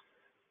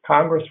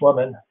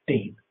 Congresswoman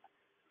Dean.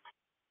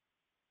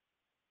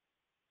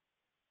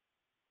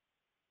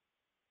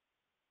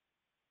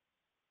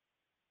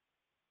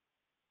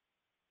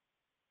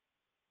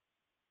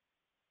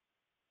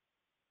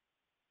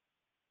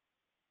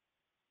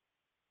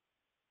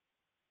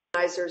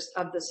 Organizers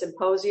of the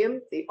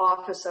symposium, the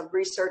Office of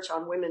Research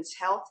on Women's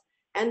Health,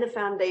 and the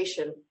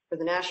Foundation for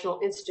the National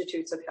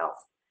Institutes of Health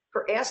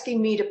for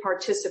asking me to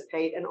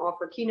participate and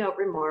offer keynote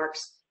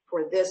remarks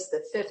for this,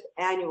 the 5th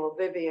annual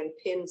Vivian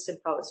Penn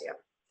Symposium.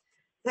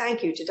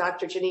 Thank you to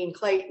Dr. Janine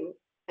Clayton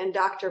and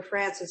Dr.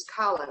 Francis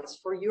Collins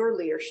for your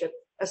leadership,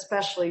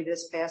 especially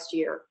this past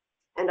year.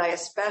 And I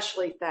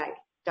especially thank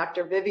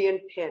Dr. Vivian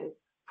Penn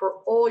for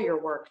all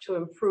your work to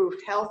improve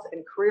health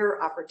and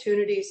career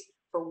opportunities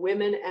for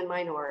women and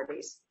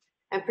minorities,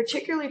 and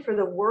particularly for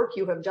the work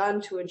you have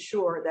done to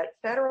ensure that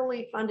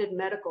federally funded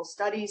medical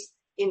studies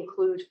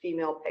include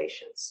female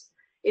patients.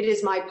 It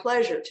is my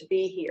pleasure to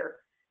be here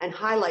and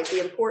highlight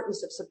the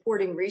importance of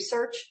supporting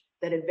research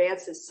that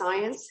advances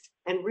science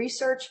and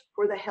research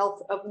for the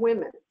health of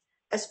women,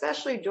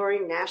 especially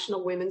during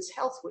National Women's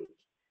Health Week.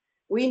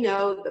 We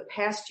know the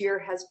past year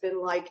has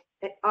been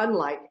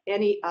unlike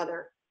any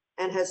other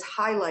and has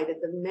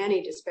highlighted the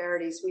many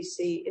disparities we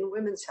see in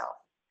women's health.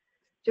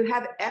 To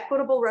have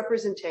equitable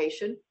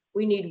representation,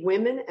 we need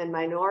women and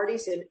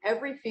minorities in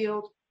every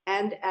field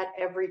and at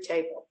every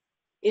table.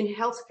 In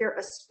healthcare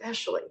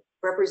especially,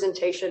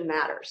 representation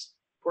matters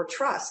for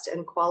trust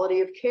and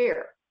quality of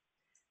care.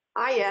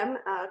 I am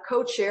a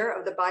co-chair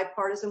of the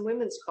Bipartisan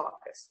Women's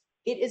Caucus.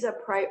 It is a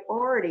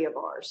priority of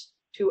ours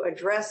to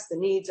address the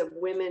needs of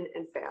women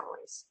and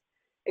families.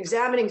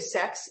 Examining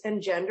sex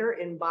and gender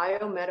in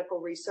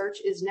biomedical research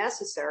is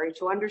necessary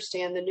to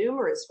understand the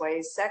numerous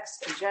ways sex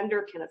and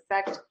gender can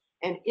affect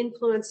and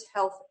influence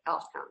health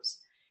outcomes.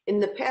 In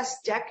the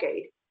past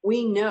decade,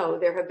 we know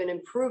there have been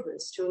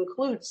improvements to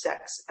include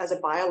sex as a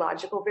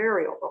biological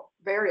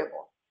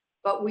variable,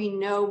 but we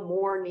know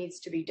more needs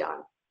to be done.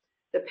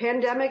 The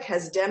pandemic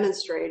has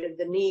demonstrated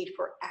the need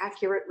for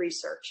accurate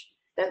research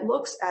that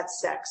looks at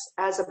sex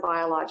as a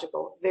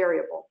biological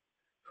variable.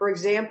 For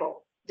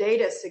example,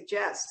 data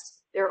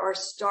suggests there are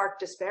stark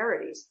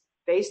disparities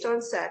based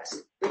on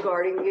sex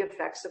regarding the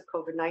effects of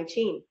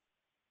COVID-19.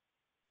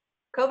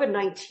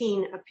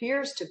 COVID-19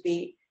 appears to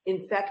be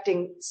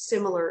infecting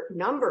similar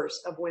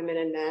numbers of women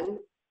and men,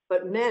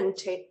 but men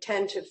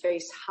tend to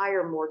face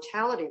higher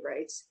mortality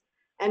rates,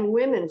 and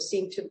women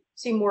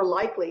seem more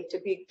likely to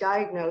be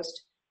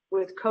diagnosed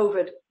with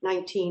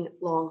COVID-19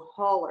 long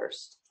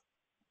haulers,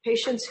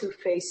 patients who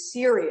face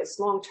serious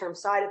long-term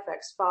side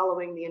effects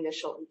following the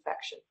initial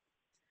infection.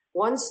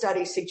 One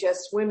study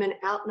suggests women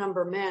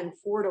outnumber men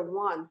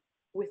 4-to-1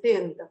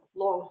 within the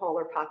long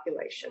hauler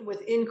population.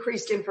 With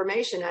increased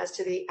information as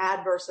to the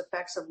adverse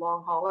effects of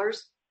long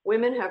haulers,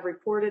 women have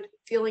reported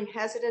feeling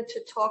hesitant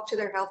to talk to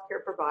their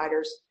healthcare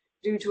providers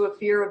due to a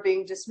fear of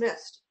being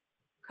dismissed.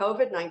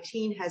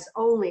 COVID-19 has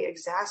only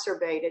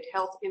exacerbated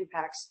health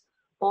impacts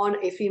on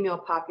a female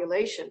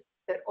population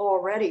that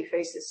already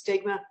faces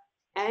stigma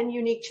and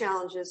unique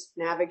challenges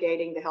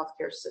navigating the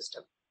healthcare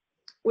system.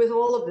 With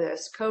all of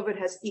this, COVID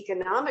has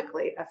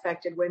economically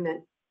affected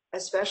women,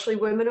 especially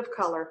women of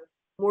color,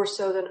 more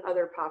so than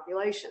other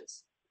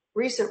populations.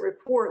 Recent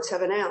reports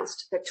have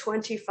announced that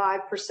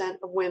 25%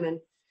 of women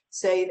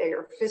say they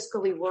are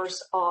fiscally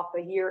worse off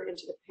a year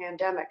into the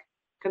pandemic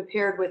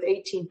compared with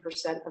 18%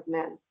 of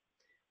men.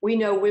 We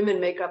know women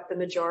make up the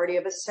majority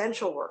of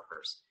essential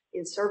workers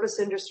in service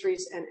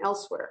industries and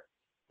elsewhere,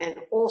 and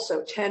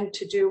also tend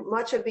to do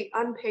much of the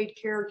unpaid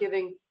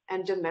caregiving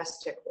and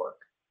domestic work.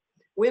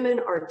 Women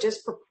are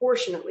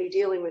disproportionately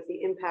dealing with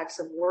the impacts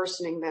of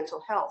worsening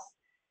mental health,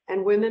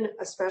 and women,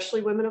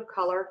 especially women of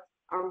color,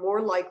 are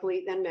more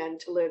likely than men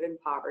to live in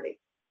poverty,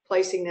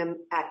 placing them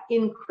at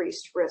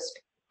increased risk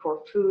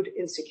for food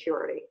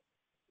insecurity.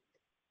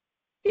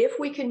 If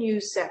we can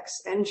use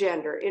sex and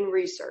gender in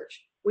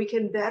research, we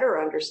can better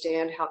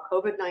understand how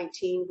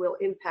COVID-19 will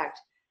impact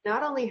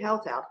not only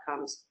health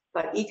outcomes,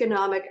 but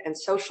economic and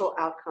social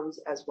outcomes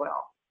as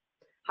well.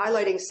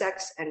 Highlighting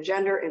sex and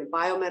gender in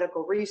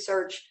biomedical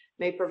research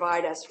may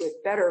provide us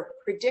with better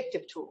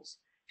predictive tools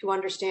to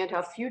understand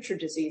how future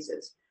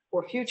diseases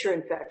or future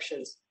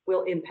infections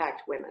will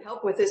impact women. To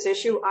help with this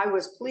issue, I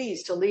was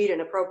pleased to lead an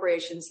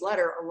appropriations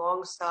letter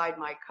alongside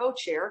my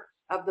co-chair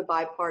of the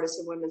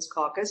Bipartisan Women's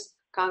Caucus,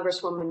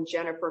 Congresswoman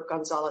Jennifer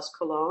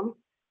Gonzalez-Colon,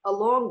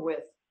 along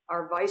with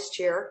our Vice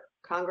Chair,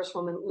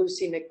 Congresswoman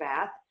Lucy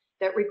McBath,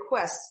 that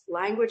requests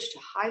language to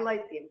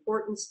highlight the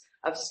importance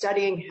of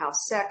studying how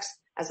sex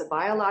as a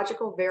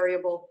biological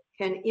variable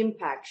can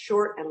impact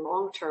short and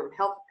long-term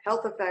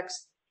health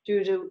effects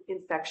due to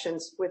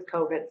infections with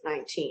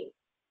COVID-19.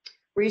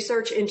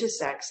 Research into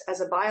sex as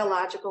a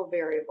biological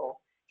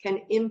variable can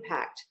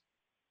impact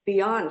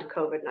beyond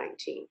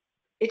COVID-19.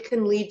 It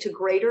can lead to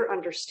greater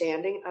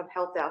understanding of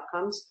health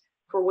outcomes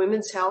for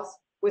women's health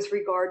with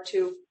regard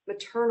to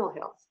maternal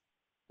health,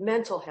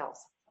 mental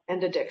health,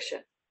 and addiction.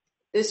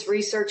 This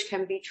research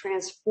can be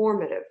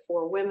transformative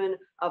for women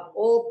of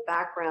all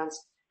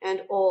backgrounds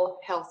and all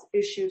health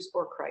issues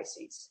or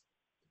crises.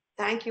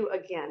 Thank you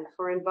again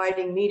for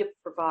inviting me to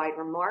provide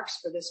remarks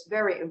for this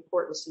very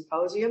important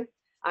symposium.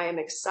 I am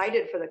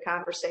excited for the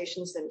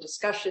conversations and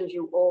discussions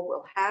you all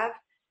will have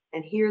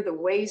and hear the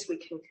ways we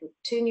can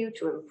continue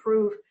to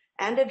improve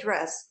and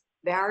address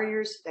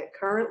barriers that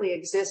currently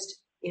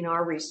exist in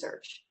our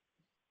research.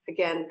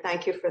 Again,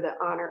 thank you for the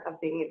honor of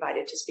being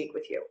invited to speak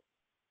with you.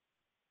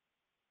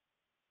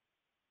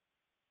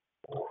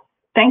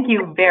 Thank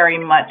you very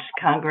much,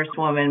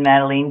 Congresswoman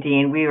Madeleine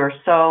Dean. We are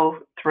so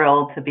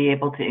thrilled to be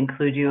able to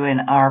include you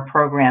in our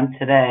program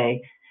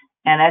today.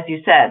 And as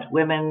you said,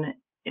 women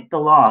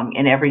belong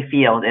in every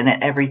field and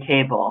at every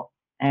table.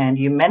 And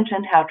you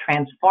mentioned how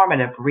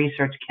transformative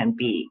research can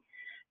be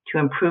to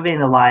improving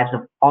the lives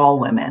of all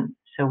women.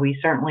 So we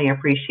certainly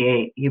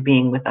appreciate you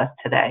being with us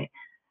today.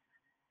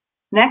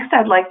 Next,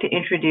 I'd like to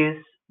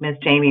introduce Ms.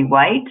 Jamie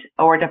White,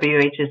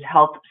 ORWH's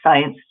Health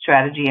Science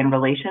Strategy and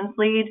Relations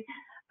Lead.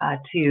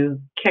 to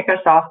kick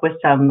us off with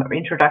some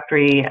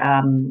introductory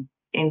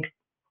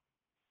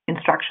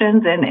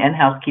instructions and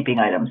housekeeping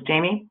items.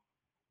 Jamie?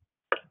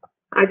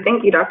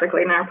 Thank you, Dr.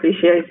 Clayton. I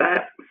appreciate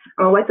that.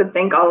 I would like to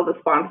thank all of the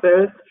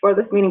sponsors for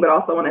this meeting, but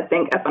also want to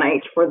thank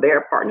NIH for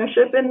their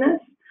partnership in this.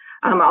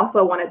 I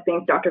also want to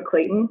thank Dr.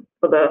 Clayton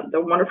for the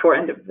wonderful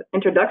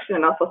introduction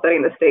and also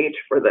setting the stage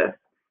for this.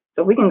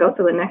 So we can go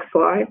to the next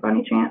slide, by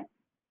any chance.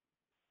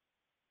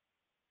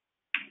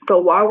 So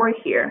while we're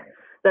here,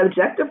 the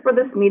objective for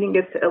this meeting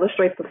is to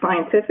illustrate the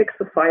scientific,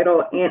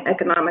 societal, and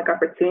economic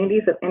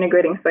opportunities of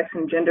integrating sex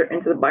and gender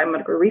into the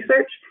biomedical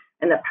research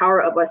and the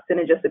power of us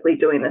synergistically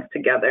doing this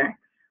together.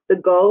 The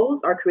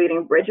goals are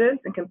creating bridges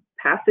and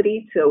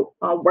capacity to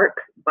work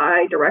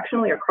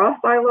bi-directionally across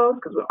silos,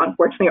 because we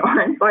unfortunately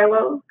are in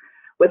silos,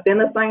 within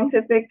the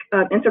scientific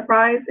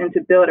enterprise, and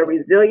to build a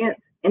resilient,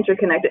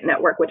 interconnected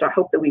network, which I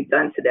hope that we've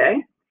done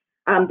today.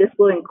 This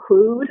will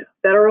include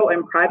federal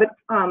and private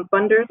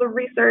funders of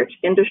research,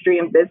 industry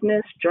and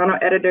business, journal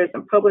editors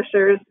and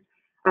publishers,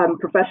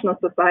 professional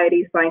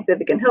societies,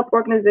 scientific and health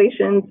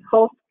organizations,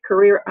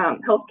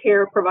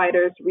 healthcare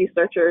providers,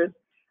 researchers,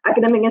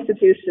 academic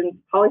institutions,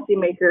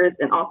 policymakers,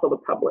 and also the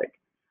public.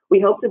 We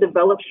hope to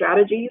develop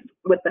strategies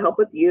with the help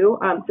of you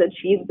to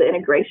achieve the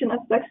integration of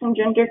sex and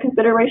gender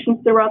considerations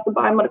throughout the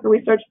biomedical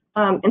research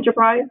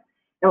enterprise.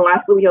 And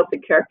lastly, we hope to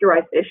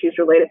characterize issues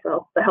related to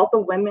the health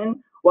of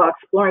women while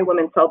exploring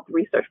women's health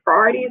research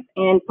priorities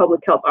and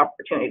public health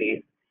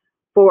opportunities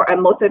for a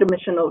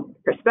multidimensional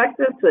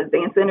perspective to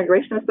advance the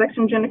integration of sex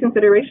and gender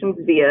considerations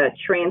via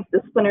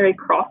transdisciplinary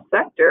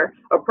cross-sector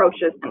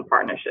approaches and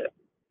partnerships.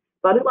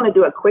 So I just want to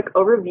do a quick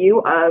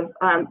overview of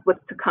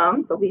what's to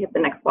come. So we hit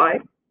the next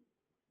slide.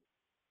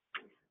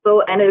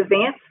 So in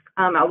advance,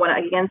 I want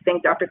to again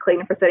thank Dr.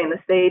 Clayton for setting the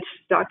stage,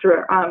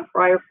 Dr.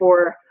 Fryer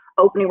for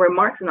opening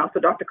remarks, and also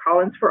Dr.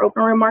 Collins for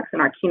opening remarks in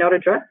our keynote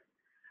address.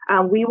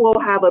 We will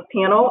have a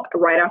panel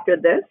right after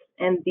this,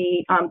 and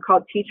the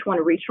called Teach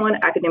One, Reach One,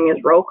 Academia's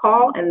Roll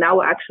Call, and that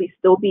will actually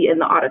still be in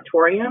the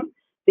auditorium.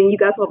 Then you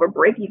guys will have a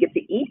break, you get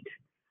to eat.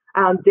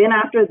 Then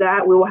after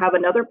that, we will have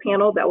another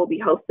panel that will be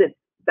hosted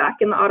back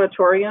in the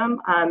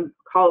auditorium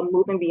called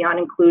Moving Beyond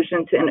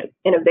Inclusion to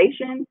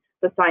Innovation,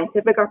 the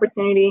Scientific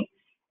Opportunity.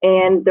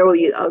 And there will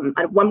be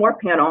one more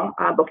panel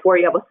before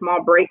you have a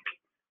small break,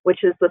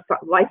 which is the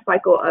life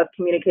cycle of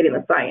communicating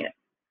the science.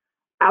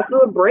 After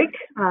the break,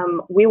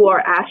 we will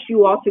ask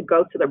you all to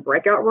go to the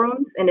breakout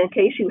rooms. And in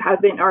case you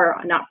haven't or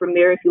are not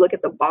familiar, if you look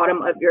at the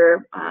bottom of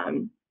your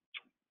of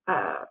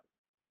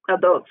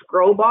the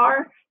scroll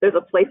bar, there's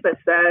a place that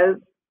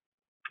says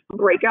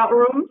breakout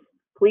rooms.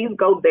 Please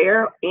go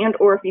there, and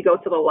or if you go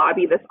to the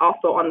lobby, that's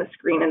also on the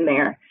screen in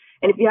there.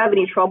 And if you have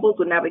any troubles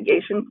with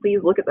navigation, please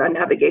look at the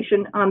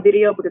navigation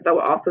video, because that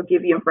will also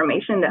give you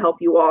information to help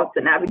you all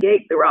to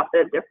navigate throughout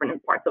the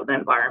different parts of the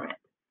environment.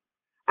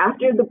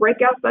 After the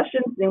breakout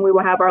sessions, then we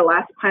will have our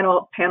last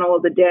panel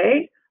of the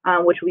day,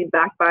 which will be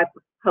backed by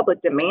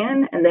public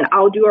demand. And then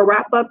I'll do a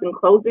wrap up and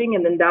closing,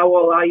 and then that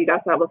will allow you guys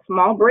to have a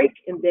small break.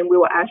 And then we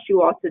will ask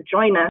you all to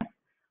join us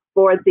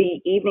for the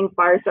evening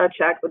fireside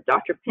chat with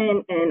Dr.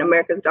 Penn and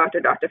America's Doctor,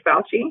 Dr.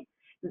 Fauci.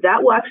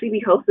 That will actually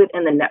be hosted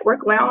in the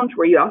network lounge,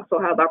 where you also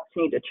have the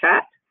opportunity to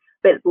chat.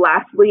 But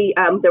lastly,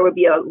 there will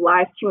be a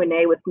live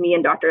Q&A with me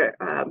and Dr.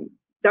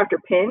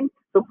 Penn.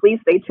 So please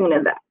stay tuned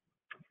in that.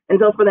 And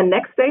so for the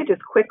next stage,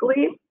 just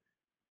quickly,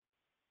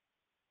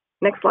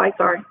 next slide,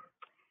 sorry.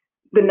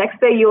 The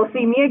next day you'll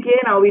see me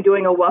again. I'll be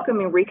doing a welcome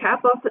and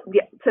recap of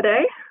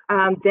today.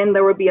 Then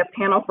there will be a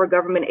panel for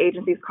government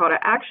agencies call to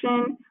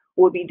action.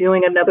 We'll be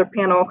doing another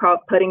panel called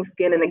Putting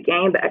Skin in the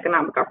Game, the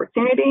Economic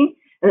Opportunity.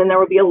 And then there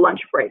will be a lunch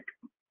break.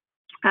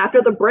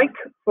 After the break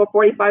for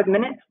 45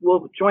 minutes,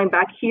 we'll join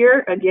back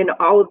here. Again,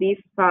 all the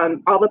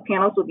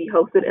panels will be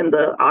hosted in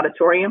the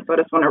auditorium. So I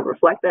just want to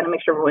reflect that and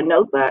make sure everyone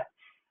knows that.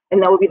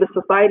 And that will be the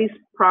Society's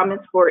Promise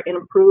for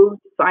Improved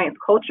Science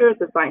Culture,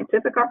 the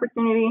Scientific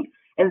Opportunity.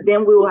 And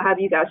then we will have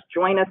you guys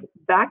join us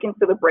back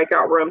into the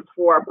breakout rooms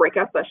for our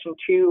breakout session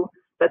 2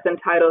 that's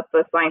entitled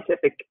The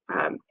Scientific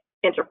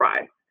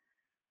Enterprise.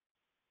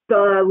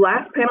 The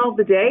last panel of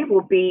the day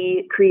will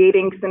be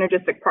creating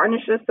synergistic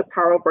partnerships, the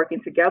power of working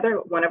together,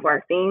 one of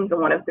our themes and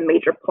one of the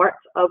major parts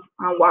of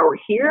why we're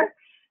here.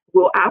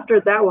 After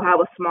that, we'll have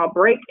a small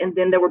break, and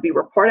then there will be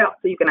report out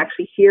so you can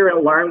actually hear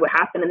and learn what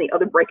happened in the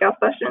other breakout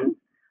sessions.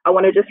 I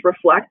want to just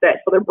reflect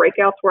that for the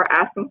breakouts, we're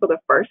asking for the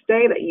first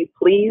day that you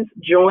please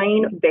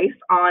join based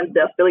on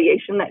the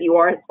affiliation that you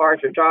are as far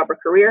as your job or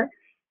career.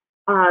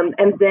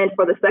 And then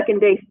for the second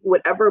day,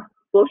 whatever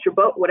floats your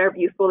boat, whatever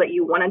you feel that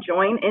you want to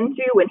join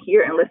into and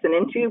hear and listen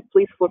into,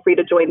 please feel free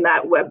to join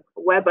that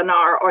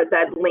webinar or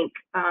that link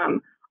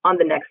on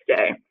the next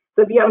day.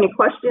 So if you have any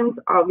questions,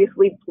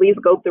 obviously, please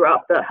go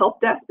throughout the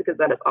help desk, because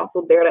that is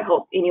also there to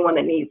help anyone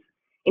that needs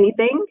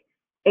anything.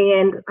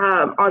 And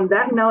on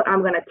that note,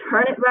 I'm going to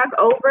turn it back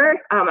over.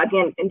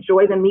 Again,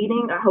 enjoy the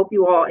meeting. I hope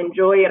you all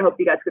enjoy it. I hope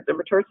you guys get the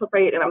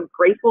participate, and I'm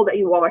grateful that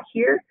you all are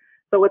here.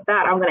 So with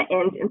that, I'm going to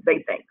end and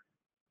say thanks.